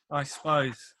Man, I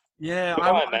suppose. Yeah,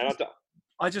 Iron Man,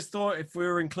 I just thought if we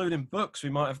were including books, we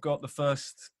might have got the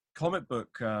first comic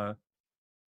book. Oh,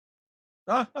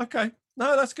 okay.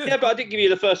 No, that's good. Yeah, but I didn't give you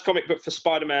the first comic book for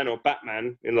Spider-Man or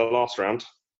Batman in the last round.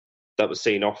 That was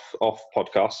seen off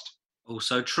podcast.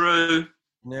 also true.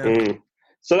 Yeah. Mm.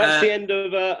 So that's the end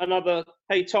of another.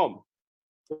 Hey Tom,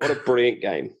 what a brilliant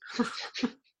game!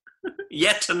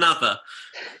 Yet another.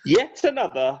 Yet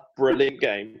another brilliant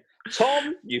game.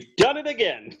 Tom, you've done it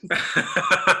again.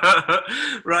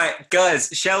 Right, guys,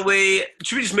 should we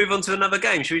just move on to another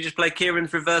game? Should we just play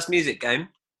Kieran's reverse music game?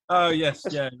 Oh, yes.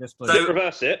 Yeah, yes, please. So-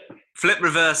 Reverse it. Flip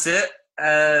reverse it.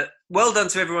 Well done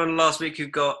to everyone last week who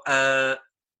got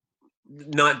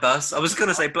Night Bus. I was going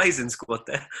to say Blazing Squad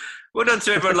there. Well done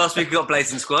to everyone last week who got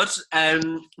Blazing Squad.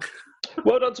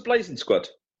 Well done to Blazing Squad.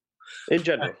 In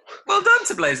general. Well done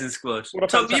to Blazing Squad. What a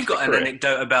Tom, you've fantastic got an career.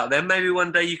 anecdote about them. Maybe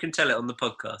one day you can tell it on the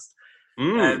podcast.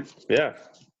 Yeah.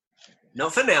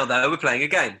 Not for now, though. We're playing a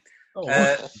game.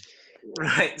 Oh,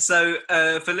 Right. So,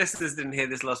 for listeners who didn't hear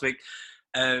this last week,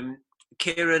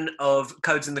 Kieran of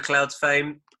Codes in the Clouds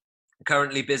fame,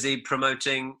 currently busy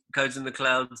promoting Codes in the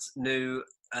Clouds' new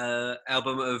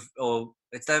album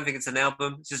I don't think it's an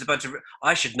album. It's just a bunch of.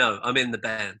 I should know. I'm in the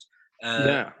band.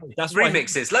 that's why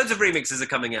Remixes. Loads of remixes are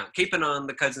coming out. Keep an eye on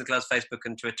the Codes in the Clouds Facebook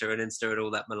and Twitter and Insta and all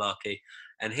that malarkey.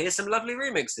 And here's some lovely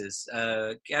remixes.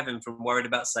 Gavin from Worried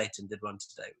About Satan did one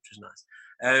today, which was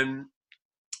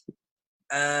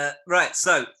nice. Right,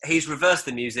 so he's reversed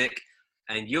the music,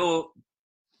 and your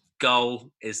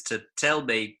goal is to tell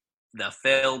me the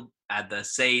film and the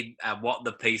scene and what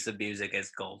the piece of music is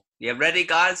called. You ready,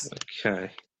 guys? Okay.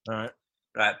 All right.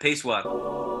 Right, piece one.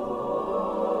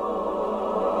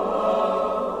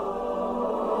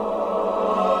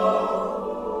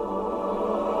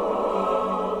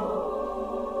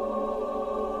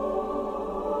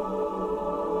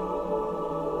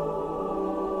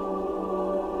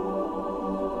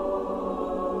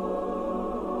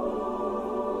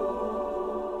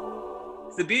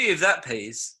 The beauty of that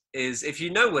piece is if you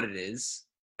know what it is,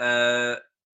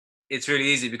 it's really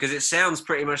easy because it sounds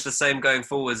pretty much the same going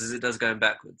forwards as it does going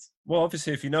backwards. Well,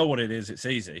 obviously, if you know what it is, it's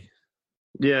easy.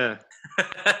 Yeah.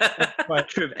 Quite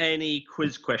true of any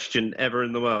quiz question ever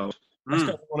in the world. That's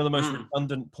got one of the most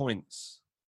redundant points.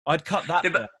 I'd cut that. Yeah,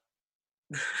 but-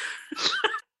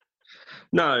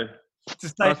 No.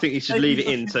 I think you should leave it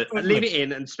in. So leave it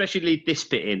in, and especially leave this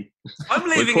bit in. I'm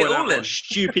leaving it all in.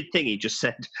 Stupid thing he just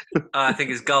said. I think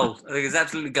it's gold. I think it's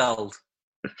absolutely gold.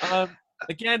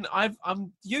 Again,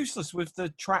 I'm useless with the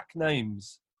track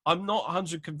names. I'm not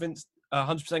 100%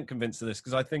 convinced of this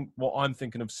because I think what I'm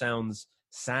thinking of sounds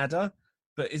sadder.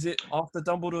 But is it after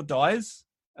Dumbledore dies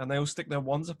and they all stick their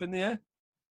wands up in the air?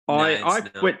 I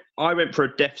went for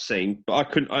a death scene, but I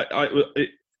couldn't.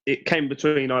 It came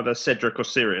between either Cedric or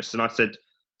Sirius, and I said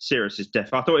Sirius is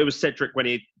deaf. I thought it was Cedric when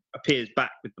he appears back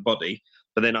with the body,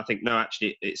 but then I think no,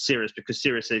 actually it's Sirius because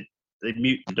Sirius they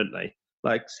muted, didn't they?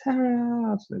 Like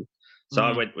Sarah. So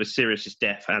I went with Sirius is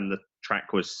deaf, and the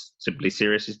track was simply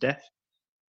Sirius is deaf.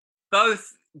 Both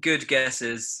good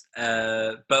guesses,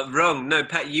 but wrong. No,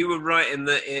 Pat, you were right in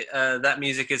that that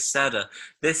music is sadder.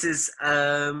 This is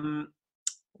the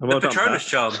Patronus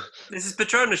charm. This is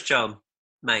Patronus charm,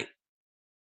 mate.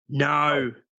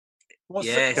 No.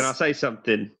 Yes. Can I say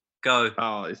something? Go.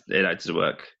 Oh, it doesn't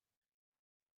work.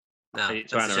 No,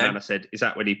 To Anna, and I said, is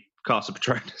that when he casts a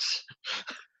Patronus?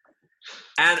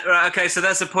 And right, okay, so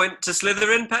that's a point to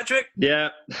Slytherin, Patrick? Yeah.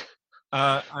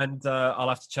 And I'll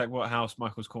have to check what house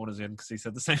Michael's Corner's in because he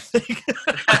said the same thing.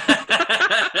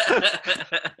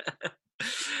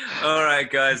 All right,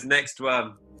 guys, next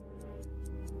one.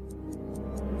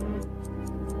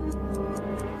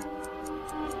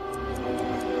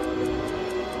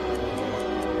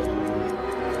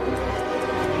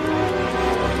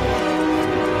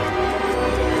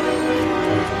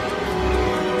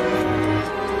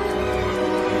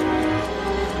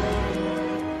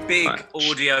 Right.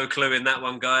 audio clue in that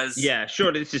one, guys. Yeah,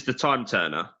 surely this is the time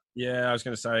turner Yeah, I was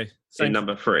going to say. in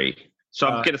number 3. So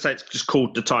I'm going to say it's just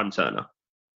called the time turner.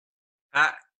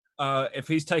 If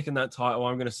he's taken that title,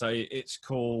 I'm going to say it's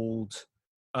called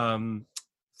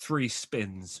 3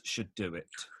 Spins Should Do It.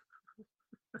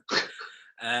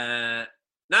 No,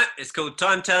 it's called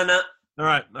Time Turner. All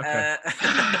right, okay.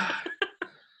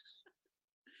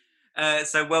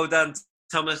 So well done,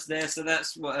 Thomas, there. So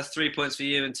that's 3 points for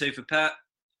you and 2 for Pat.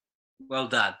 Well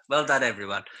done,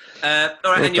 everyone. All right,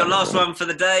 well, and your last one for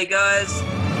the day, guys.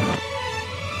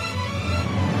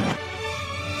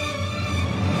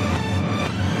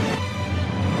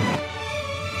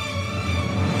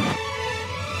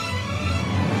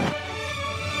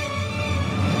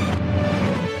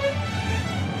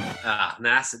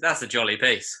 That's a jolly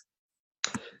piece.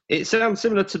 It sounds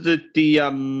similar to the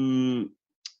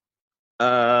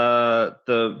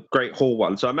Great Hall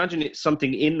one. So I imagine it's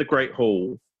something in the Great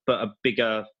Hall, but a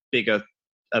bigger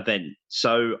event.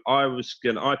 So I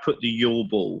put the Yule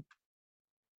Ball.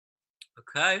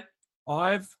 Okay.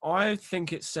 I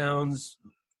think it sounds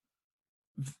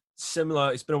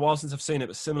similar. It's been a while since I've seen it,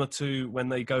 but similar to when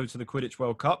they go to the Quidditch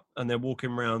World Cup and they're walking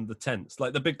around the tents,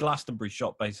 like the big Glastonbury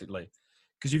shot, basically.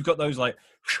 Because you've got those like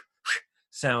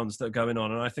sounds that are going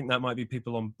on, and I think that might be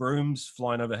people on brooms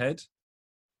flying overhead.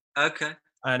 Okay.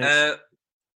 And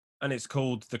it's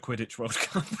called the Quidditch World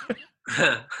Cup.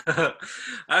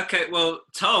 Okay, well,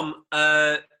 Tom,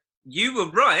 you were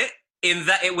right in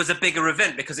that it was a bigger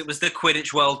event because it was the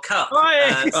Quidditch World Cup.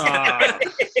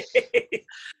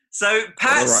 So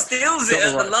Pat steals it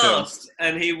at the last,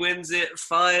 and he wins it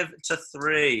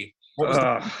 5-3. What was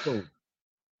the called?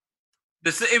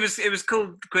 It was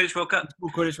called Quidditch World Cup.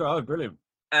 Quidditch World. Oh, brilliant!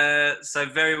 So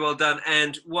very well done.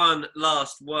 And one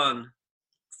last one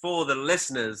for the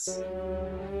listeners.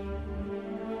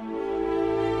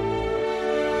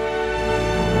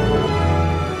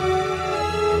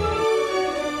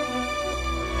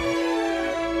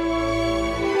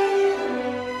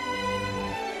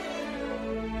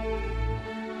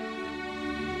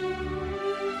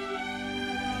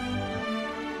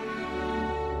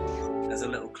 As a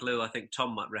little clue, I think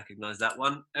Tom might recognise that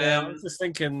one. Yeah, I was just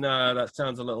thinking that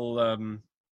sounds a little...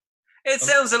 it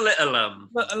sounds a little...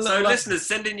 So listeners,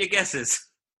 send in your guesses.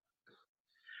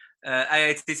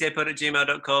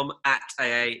 aattapod@gmail.com,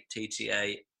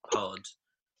 @aattapod.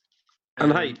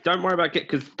 And hey, don't worry about it,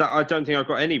 because I don't think I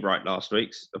got any right last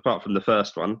week's, apart from the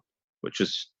first one, which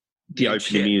was the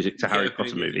opening music to Harry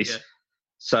Potter movies. Yeah.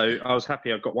 So I was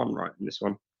happy I got one right in this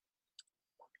one.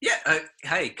 Yeah,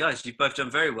 hey guys, you've both done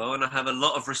very well, and I have a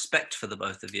lot of respect for the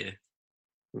both of you.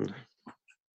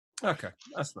 Okay,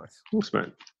 that's nice. Thanks,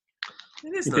 mate.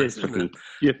 It is nice, isn't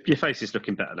it? Your face is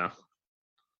looking better now.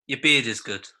 Your beard is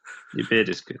good. Your beard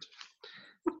is good.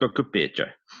 Got a good beard, Joe.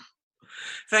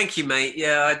 Thank you, mate.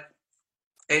 Yeah,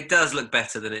 it does look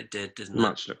better than it did, doesn't it?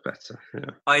 Much look better,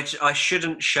 yeah. I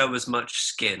shouldn't show as much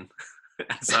skin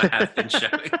as I have been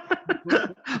showing.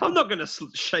 I'm not going to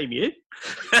shame you.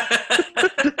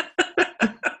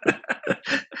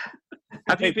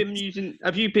 Have you been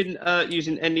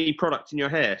using any product in your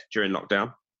hair during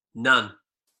lockdown? None.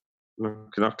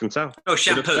 I can tell. Oh,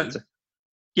 shampoo.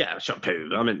 Yeah,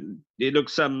 shampoo. I mean, it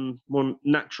looks more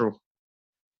natural.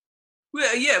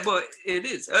 Well, yeah, well, it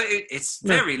is. It's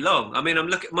very long. I mean, I'm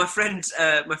looking. My friend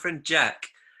Jack,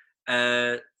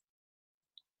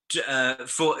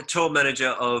 for tour manager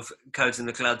of Codes in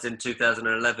the Clouds in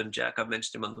 2011. Jack, I've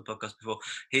mentioned him on the podcast before.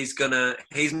 He's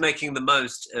making the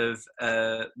most of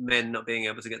men not being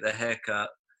able to get their hair cut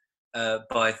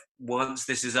by, once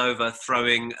this is over,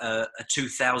 throwing a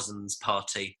 2000s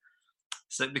party.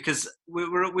 So because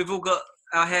we've all got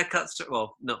our haircuts,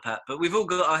 well, not Pat, but we've all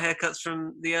got our haircuts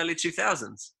from the early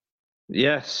 2000s.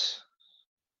 Yes.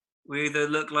 We either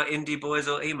look like indie boys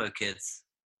or emo kids.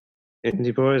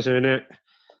 Indie boys are in it.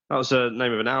 That was the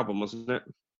name of an album, wasn't it?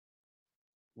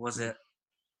 Was it?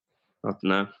 I don't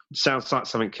know. It sounds like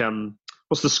something.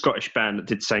 What's the Scottish band that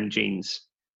did Same Jeans?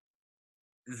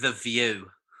 The View.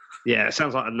 Yeah, it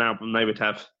sounds like an album they would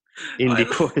have. Indie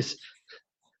boys.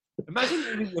 Imagine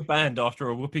naming the band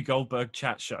after a Whoopi Goldberg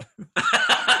chat show.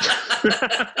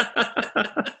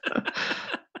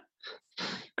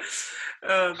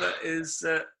 That is.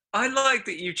 I like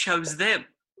that you chose them.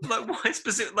 Like, why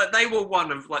specific? Like, they were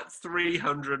one of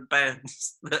 300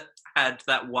 bands that had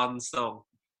that one song.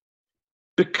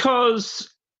 Because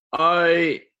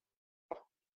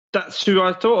that's who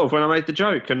I thought of when I made the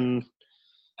joke, and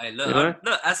hey, look,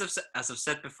 look. As I've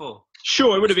said before.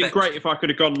 Sure, it would have been great if I could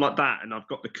have gone like that, and I've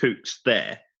got the Kooks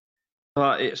there,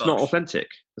 but it's not authentic.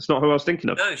 It's not who I was thinking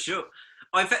of. No, sure.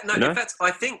 In fact, no. You know? In fact,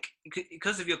 I think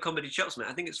because of your comedy chops, mate,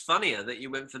 I think it's funnier that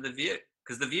you went for The View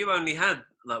because The View only had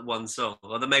like one song,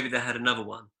 although maybe they had another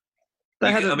one.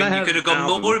 You could have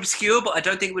gone more obscure, but I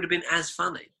don't think it would have been as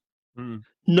funny. Mm.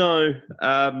 No,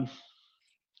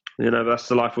 that's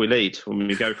the life we lead when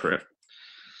we go for it.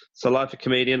 It's the life a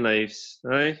comedian leads,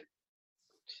 eh?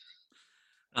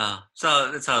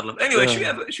 So it's hard. Anyway, should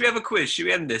we have a quiz? Should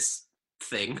we end this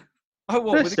thing? Oh,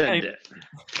 what? Let's end it.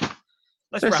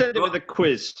 Let's end it with a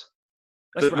quiz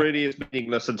that really is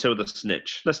meaningless until the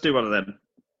snitch. Let's do one of them.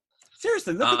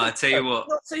 Seriously, look at this. I tell you what.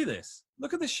 Do you not see this?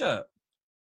 Look at this shirt.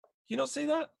 You not see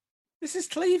that? This is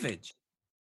cleavage.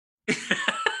 It's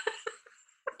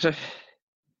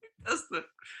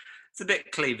a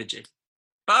bit cleavagey,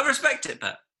 but I respect it,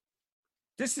 Pat.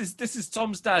 This is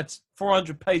Tom's dad's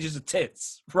 400 pages of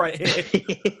tits right here.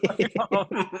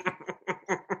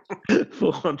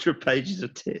 400 pages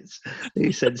of tits.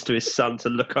 He sends to his son to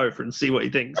look over and see what he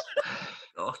thinks.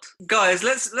 God. Guys,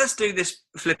 let's do this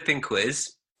flipping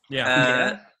quiz.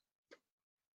 Yeah.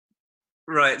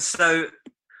 Right. So,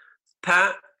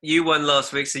 Pat, you won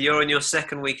last week, so you're on your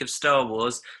second week of Star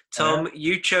Wars. Tom,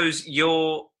 you chose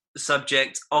your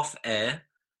subject off air.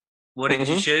 What did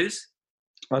you choose?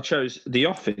 I chose The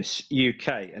Office UK.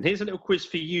 And here's a little quiz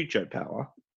for you, Joe Power.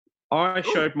 I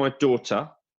showed my daughter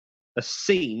a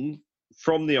scene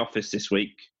from The Office this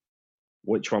week.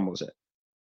 Which one was it?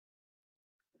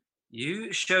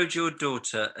 You showed your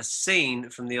daughter a scene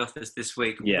from The Office this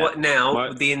week. Yeah. What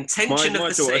now? The intention of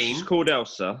the daughter, scene. She's called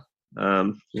Elsa.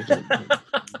 But if you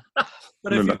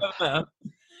don't know.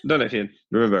 Don't know if you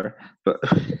remember her, but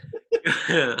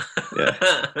yeah.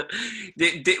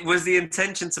 Was the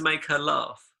intention to make her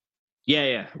laugh?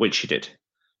 Yeah, which she did.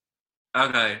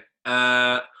 Okay.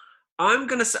 I'm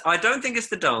gonna say I don't think it's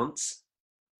the dance.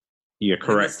 You're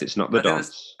correct. It's not the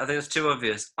dance. I think it's too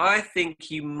obvious. I think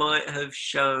you might have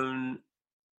shown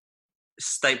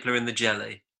Stapler in the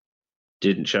Jelly.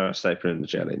 Didn't show a Stapler in the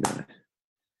Jelly, no.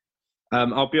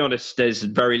 I'll be honest. There's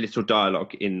very little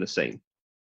dialogue in the scene.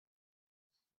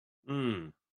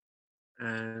 I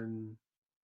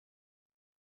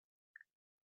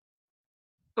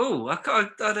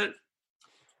don't.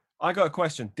 I got a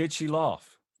question. Did she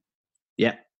laugh?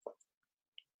 Yeah.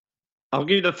 I'll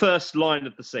give you the first line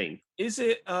of the scene. Is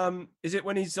it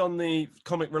when he's on the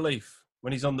comic relief,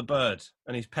 when he's on the bird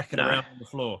and he's pecking around on the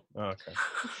floor? Oh, okay.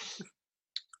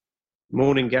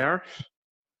 Morning, Gareth.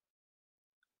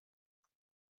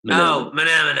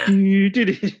 Manamana. You did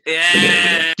it.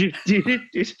 Yeah.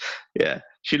 Yeah.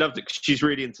 She loved it. She's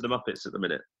really into the Muppets at the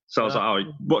minute. So I was like,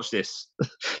 watch this.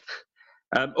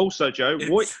 Also, Joe,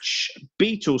 which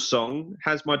Beatles song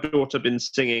has my daughter been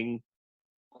singing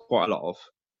quite a lot of?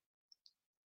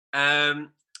 I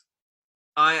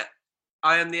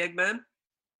Am the Eggman?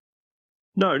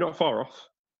 No, not far off.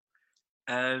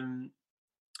 I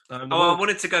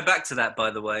wanted to go back to that,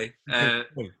 by the way.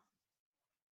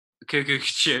 Cuckoo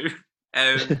Chew.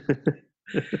 I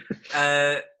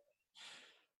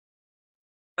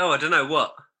don't know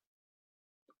what.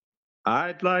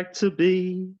 I'd like to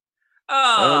be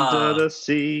under the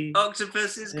sea.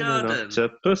 Octopus's Garden. An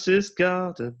octopus's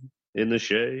garden in the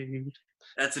shade.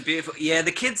 That's a beautiful. Yeah,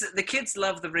 the kids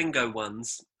love the Ringo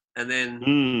ones, and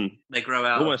then they grow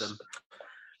out of them.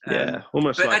 Yeah,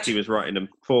 almost like actually, he was writing them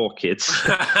for kids.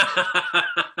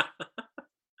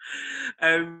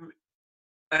 I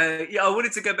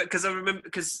wanted to go back because I remember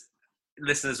because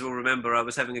listeners will remember I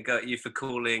was having a go at you for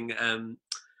calling it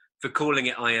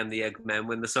 "I Am the Eggman"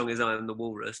 when the song is "I Am the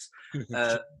Walrus."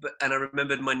 And I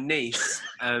remembered my niece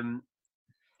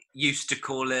used to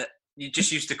call it. You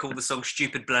just used to call the song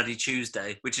 "Stupid Bloody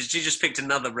Tuesday," which is she just picked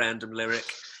another random lyric,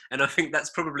 and I think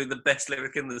that's probably the best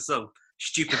lyric in the song.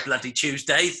 "Stupid Bloody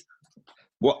Tuesdays."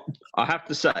 What I have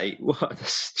to say,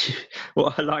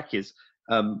 what I like is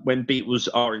when Beatles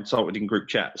are insulted in group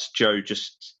chats, Joe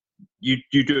just you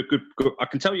do a good. I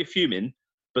can tell you're fuming,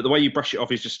 but the way you brush it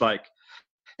off is just like,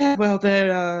 yeah, well,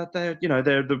 they're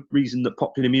the reason that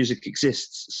popular music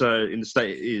exists. So in the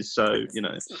state it is. So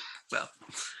Well,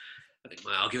 I think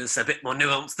my argument's a bit more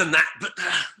nuanced than that, but.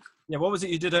 Yeah, what was it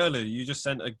you did earlier? You just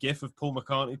sent a GIF of Paul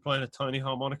McCartney playing a tiny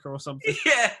harmonica or something.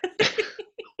 Yeah.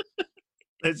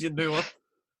 There's your new one.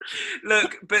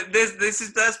 Look, but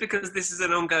that's because this is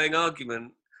an ongoing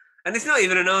argument. And it's not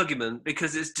even an argument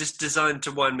because it's just designed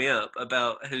to wind me up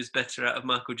about who's better out of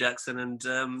Michael Jackson and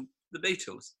the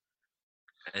Beatles.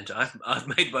 And I've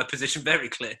made my position very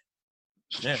clear.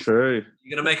 Yeah. True.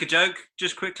 You going to make a joke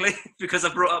just quickly because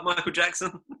I brought up Michael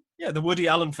Jackson? Yeah, the Woody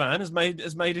Allen fan has made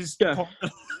his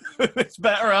it's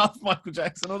better out of Michael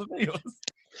Jackson or the Beatles.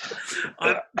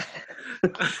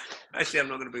 Actually, I'm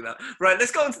not going to bring that. Right,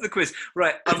 let's go on to the quiz.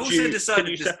 Right, I've also decided.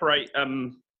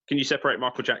 Can you separate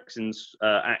Michael Jackson's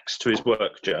axe to his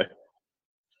work, Joe?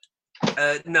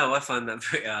 No, I find that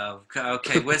very.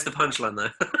 Okay, where's the punchline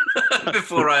though?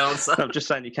 Before I answer, No, I'm just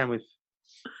saying you can with.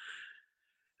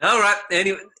 All right.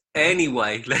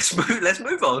 Anyway, let's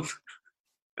move on.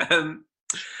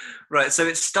 Right, so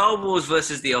it's Star Wars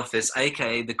versus The Office,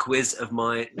 aka the quiz of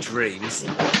my dreams.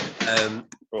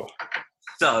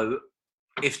 So,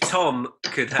 if Tom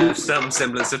could have some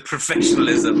semblance of professional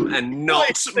and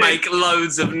not make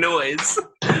loads of noise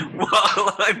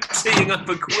while I'm teeing up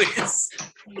a quiz.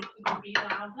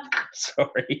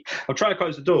 Sorry, I'm trying to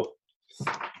close the door.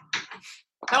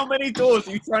 How many doors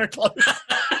are you trying to close?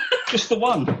 Just the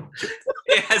one.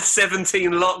 It has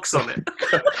 17 locks on it.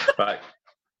 Right,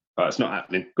 it's not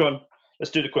happening. Go on,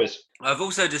 let's do the quiz. I've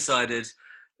also decided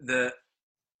that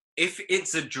if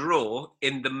it's a draw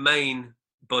in the main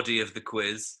body of the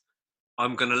quiz,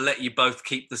 I'm going to let you both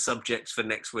keep the subjects for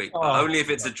next week, but only if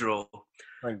it's a draw.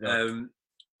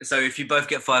 So if you both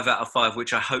get 5 out of 5,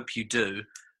 which I hope you do,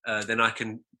 then I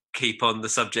can keep on the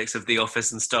subjects of The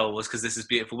Office and Star Wars, because this is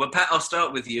beautiful. Well, Pat, I'll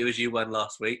start with you, as you won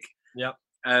last week. Yep.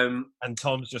 And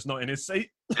Tom's just not in his seat.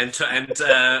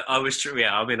 I was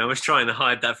trying to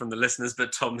hide that from the listeners,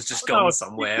 but Tom's just gone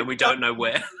somewhere, and we don't know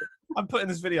where. I'm putting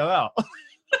this video out.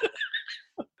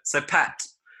 So, Pat.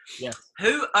 Yes.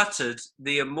 Who uttered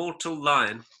the immortal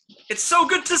line, "It's so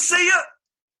good to see you"?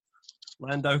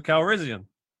 Lando Calrissian.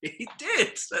 He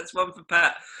did. That's one for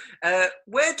Pat.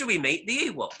 Where do we meet the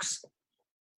Ewoks?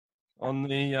 On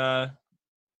the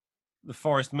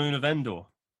forest moon of Endor.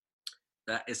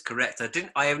 That is correct.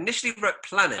 I initially wrote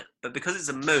planet, but because it's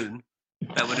a moon,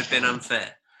 that would have been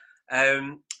unfair.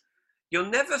 You'll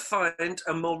never find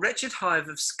a more wretched hive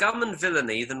of scum and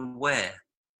villainy than where?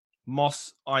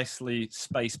 Mos Eisley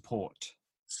Spaceport.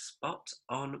 Spot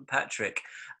on, Patrick.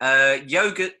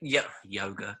 Yoda's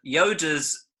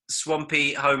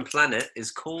swampy home planet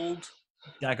is called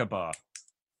Dagobah.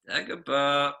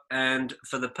 Dagobah. And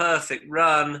for the perfect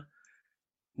run,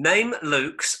 name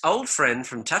Luke's old friend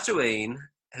from Tatooine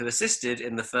who assisted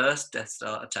in the first Death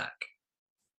Star attack.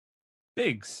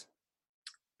 Biggs.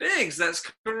 Biggs,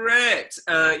 that's correct.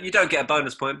 You don't get a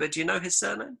bonus point, but do you know his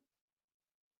surname?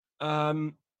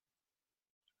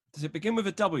 Does it begin with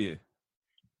a W?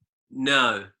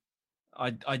 No. I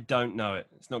don't know it.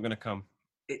 It's not going to come.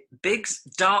 Biggs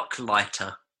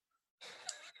Darklighter.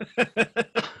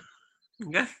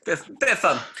 Yeah, bit of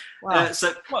fun. Wow.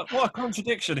 What a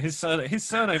contradiction. His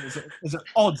surname is at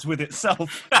odds with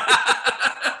itself.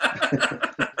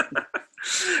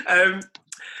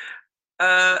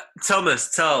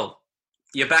 Thomas, Tull,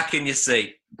 you're back in your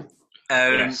seat.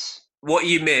 Yes. What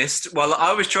you missed, well,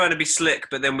 I was trying to be slick,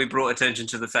 but then we brought attention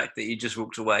to the fact that you just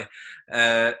walked away.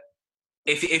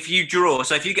 If you draw,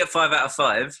 so if you get 5 out of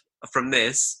 5 from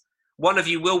this, one of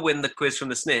you will win the quiz from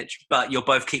the snitch, but you'll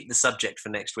both keep the subject for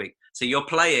next week. So you're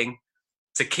playing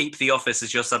to keep The Office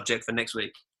as your subject for next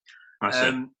week. I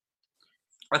see.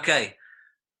 Okay.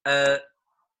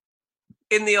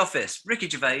 In The Office, Ricky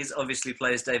Gervais obviously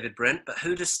plays David Brent, but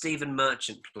who does Stephen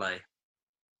Merchant play?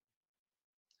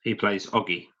 He plays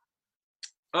Oggy.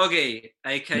 Oggy,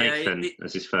 a.k.a. Nathan,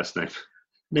 as his first name.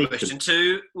 Nathan. Question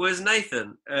 2 was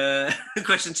Nathan.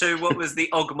 Question 2, what was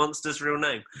the Og monster's real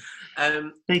name?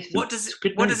 Nathan. What does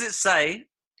it say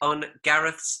on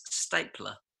Gareth's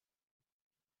stapler?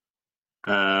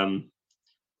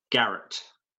 Garrett.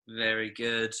 Very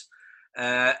good.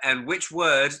 And which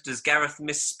word does Gareth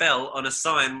misspell on a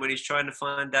sign when he's trying to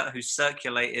find out who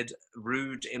circulated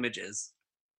rude images?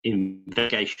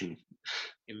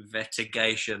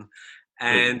 Investigation.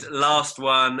 And last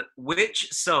one,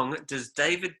 which song does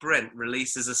David Brent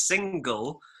release as a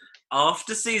single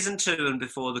after season 2 and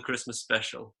before the Christmas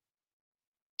special?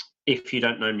 If You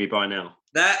Don't Know Me By Now.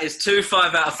 That is 2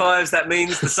 5 out of 5s. That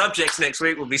means the subjects next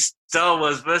week will be Star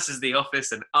Wars versus The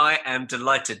Office, and I am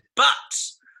delighted. But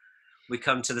we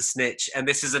come to the snitch, and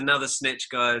this is another snitch,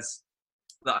 guys.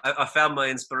 I found my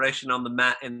inspiration on the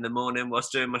mat in the morning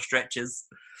whilst doing my stretches,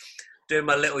 doing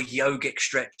my little yogic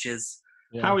stretches.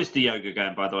 Yeah. How is the yoga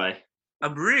going, by the way?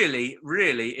 I'm really,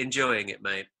 really enjoying it,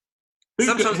 mate.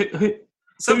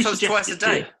 Sometimes twice a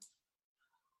day.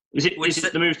 Is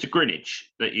it the move to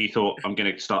Greenwich that you thought, I'm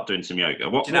going to start doing some yoga?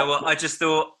 Do you know what? I just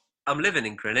thought, I'm living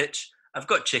in Greenwich. I've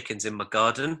got chickens in my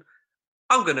garden.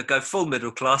 I'm going to go full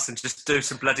middle class and just do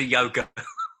some bloody yoga.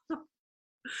 No,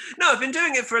 I've been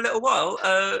doing it for a little while.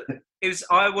 I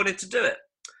wanted to do it.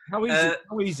 How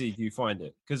easy do you find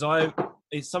it? Because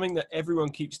it's something that everyone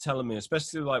keeps telling me,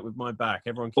 especially like with my back.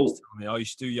 Everyone keeps telling me, you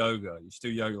should do yoga. You should do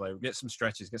yoga. Like, get some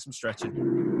stretches, get some stretching.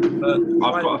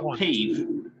 I've got a peeve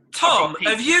Tom,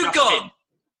 have you got?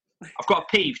 I've got a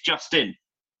peeve just in.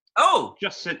 Oh,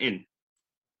 Just sent in.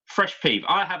 Fresh peeve.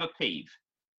 I have a peeve.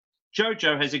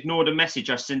 Jojo has ignored a message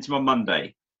I sent him on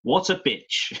Monday. What a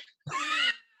bitch.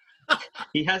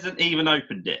 He hasn't even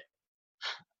opened it.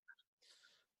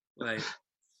 wait.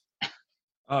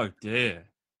 Oh dear.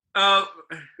 Oh,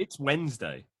 It's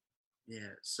Wednesday. yeah.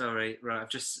 Sorry.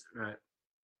 Right. Right.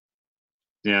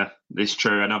 Yeah, it's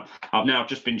true. And I've now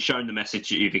just been shown the message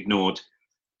that you've ignored.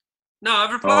 No,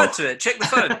 I've replied to it. Check the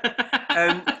phone.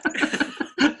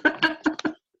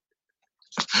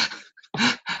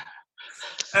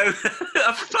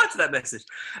 I've replied to that message.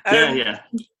 Yeah.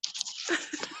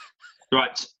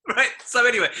 Right. Right. So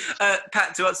anyway,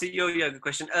 Pat, to answer your yoga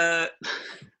question,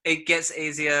 it gets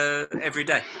easier every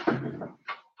day,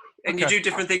 and you do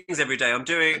different things every day. I'm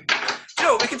doing. You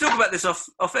know what, we can talk about this off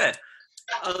air.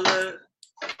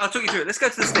 I'll talk you through it. Let's go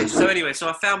to the snitch. So anyway,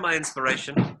 I found my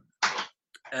inspiration,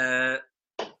 and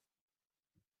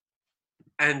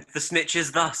the snitch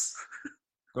is thus.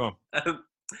 Go on.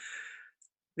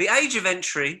 The age of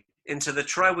entry into the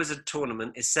Triwizard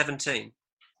tournament is 17.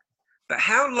 But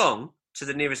how long, to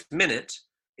the nearest minute,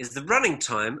 is the running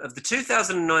time of the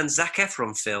 2009 Zac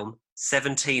Efron film,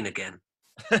 17 Again?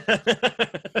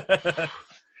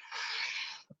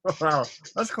 Wow,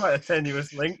 that's quite a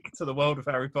tenuous link to the world of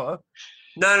Harry Potter.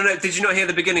 No. Did you not hear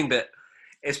the beginning bit?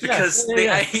 It's because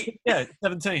yeah,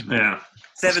 17. Yeah.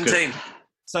 17.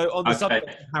 So on the Okay. subject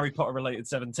of Harry Potter related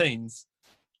 17s,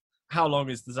 how long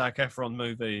is the Zac Efron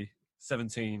movie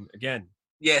 17 Again?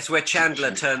 Yes, where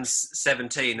Chandler turns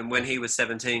 17, and when he was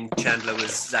 17, Chandler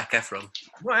was Zac Efron.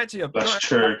 Right, actually, That's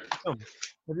true. Have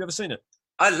you ever seen it?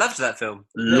 I loved that film.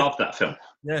 Love that film.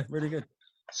 Yeah, really good.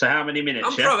 So how many minutes?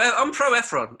 I'm pro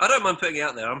Efron. I don't mind putting it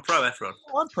out there. I'm pro Efron.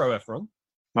 Oh, I'm pro Efron.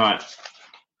 Right.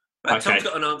 Right, Okay. Tom's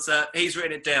got an answer. He's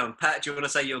written it down. Pat, do you want to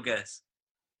say your guess?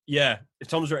 Yeah, if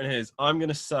Tom's written his, I'm going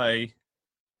to say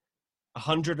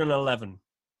 111.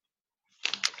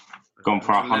 Gone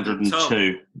for 102.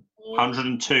 Tom.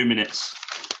 102 minutes.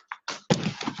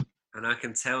 And I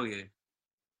can tell you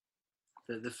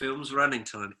that the film's running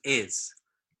time is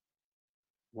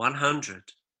 100.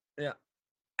 Yeah.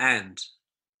 And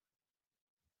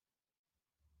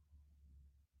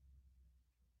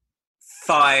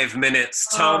 5 minutes.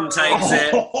 Tom takes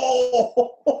it.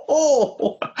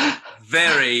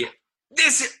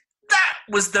 That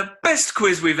was the best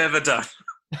quiz we've ever done.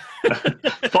 And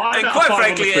quite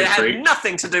frankly, it had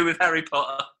nothing to do with Harry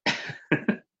Potter.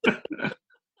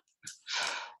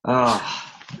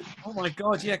 Oh my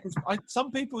God, yeah, because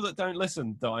some people that don't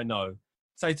listen that I know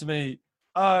say to me,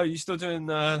 oh, you still doing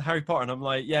Harry Potter? And I'm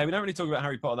like, yeah, we don't really talk about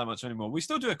Harry Potter that much anymore. We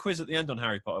still do a quiz at the end on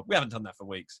Harry Potter. We haven't done that for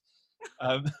weeks.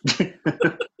 So,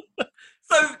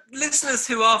 listeners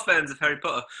who are fans of Harry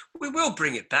Potter, we will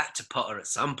bring it back to Potter at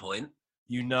some point.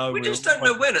 You know, We just don't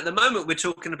know when. At the moment, we're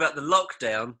talking about the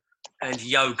lockdown and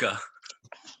yoga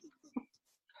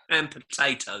and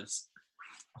potatoes.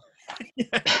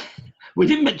 Yeah. We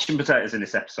didn't mention potatoes in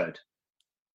this episode.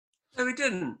 No, we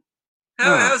didn't.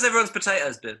 How's everyone's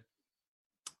potatoes been?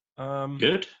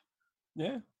 Good.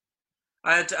 Yeah.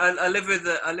 I live with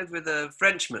a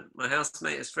Frenchman. My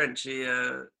housemate is French. He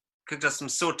cooked us some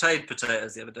sautéed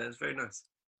potatoes the other day. It was very nice.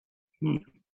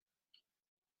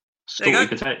 Salty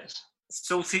potatoes.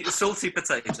 Salty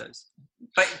potatoes.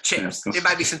 But chips. Yeah, it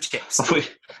might be some chips. I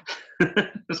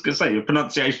was going to say, your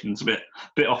pronunciation's a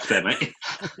bit off there, mate.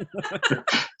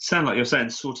 Sound like you're saying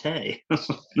saute.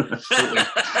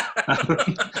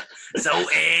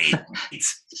 Salty.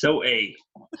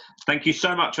 Thank you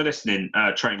so much for listening,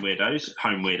 train weirdos,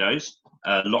 home weirdos,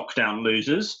 lockdown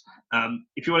losers.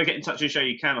 If you want to get in touch with the show,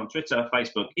 you can on Twitter,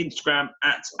 Facebook, Instagram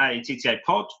at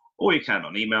AATTApod, or you can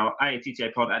on email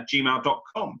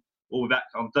aattapod@gmail.com. We'll be back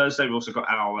on Thursday. We've also got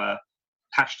our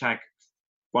hashtag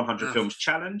 100 Films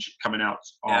Challenge coming out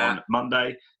on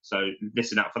Monday. So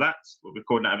listen out for that. We're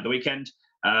recording that over the weekend.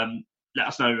 Let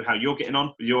us know how you're getting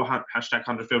on with your hashtag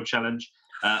 100 Film Challenge.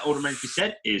 All that remains to be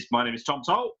said is my name is Tom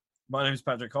Toll. My name is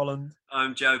Patrick Holland.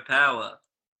 I'm Joe Power.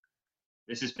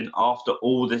 This has been After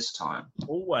All This Time.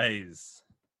 Always.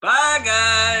 Bye,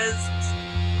 guys.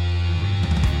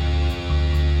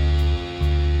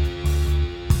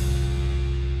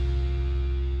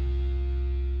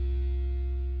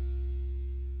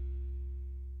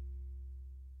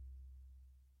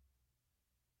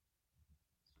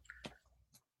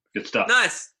 Good stuff.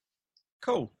 Nice.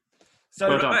 Cool. So,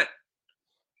 Well done. Right.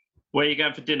 Where are you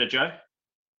going for dinner, Joe?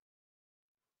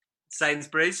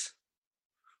 Sainsbury's.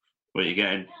 What are you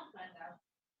getting?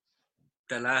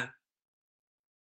 Don't know.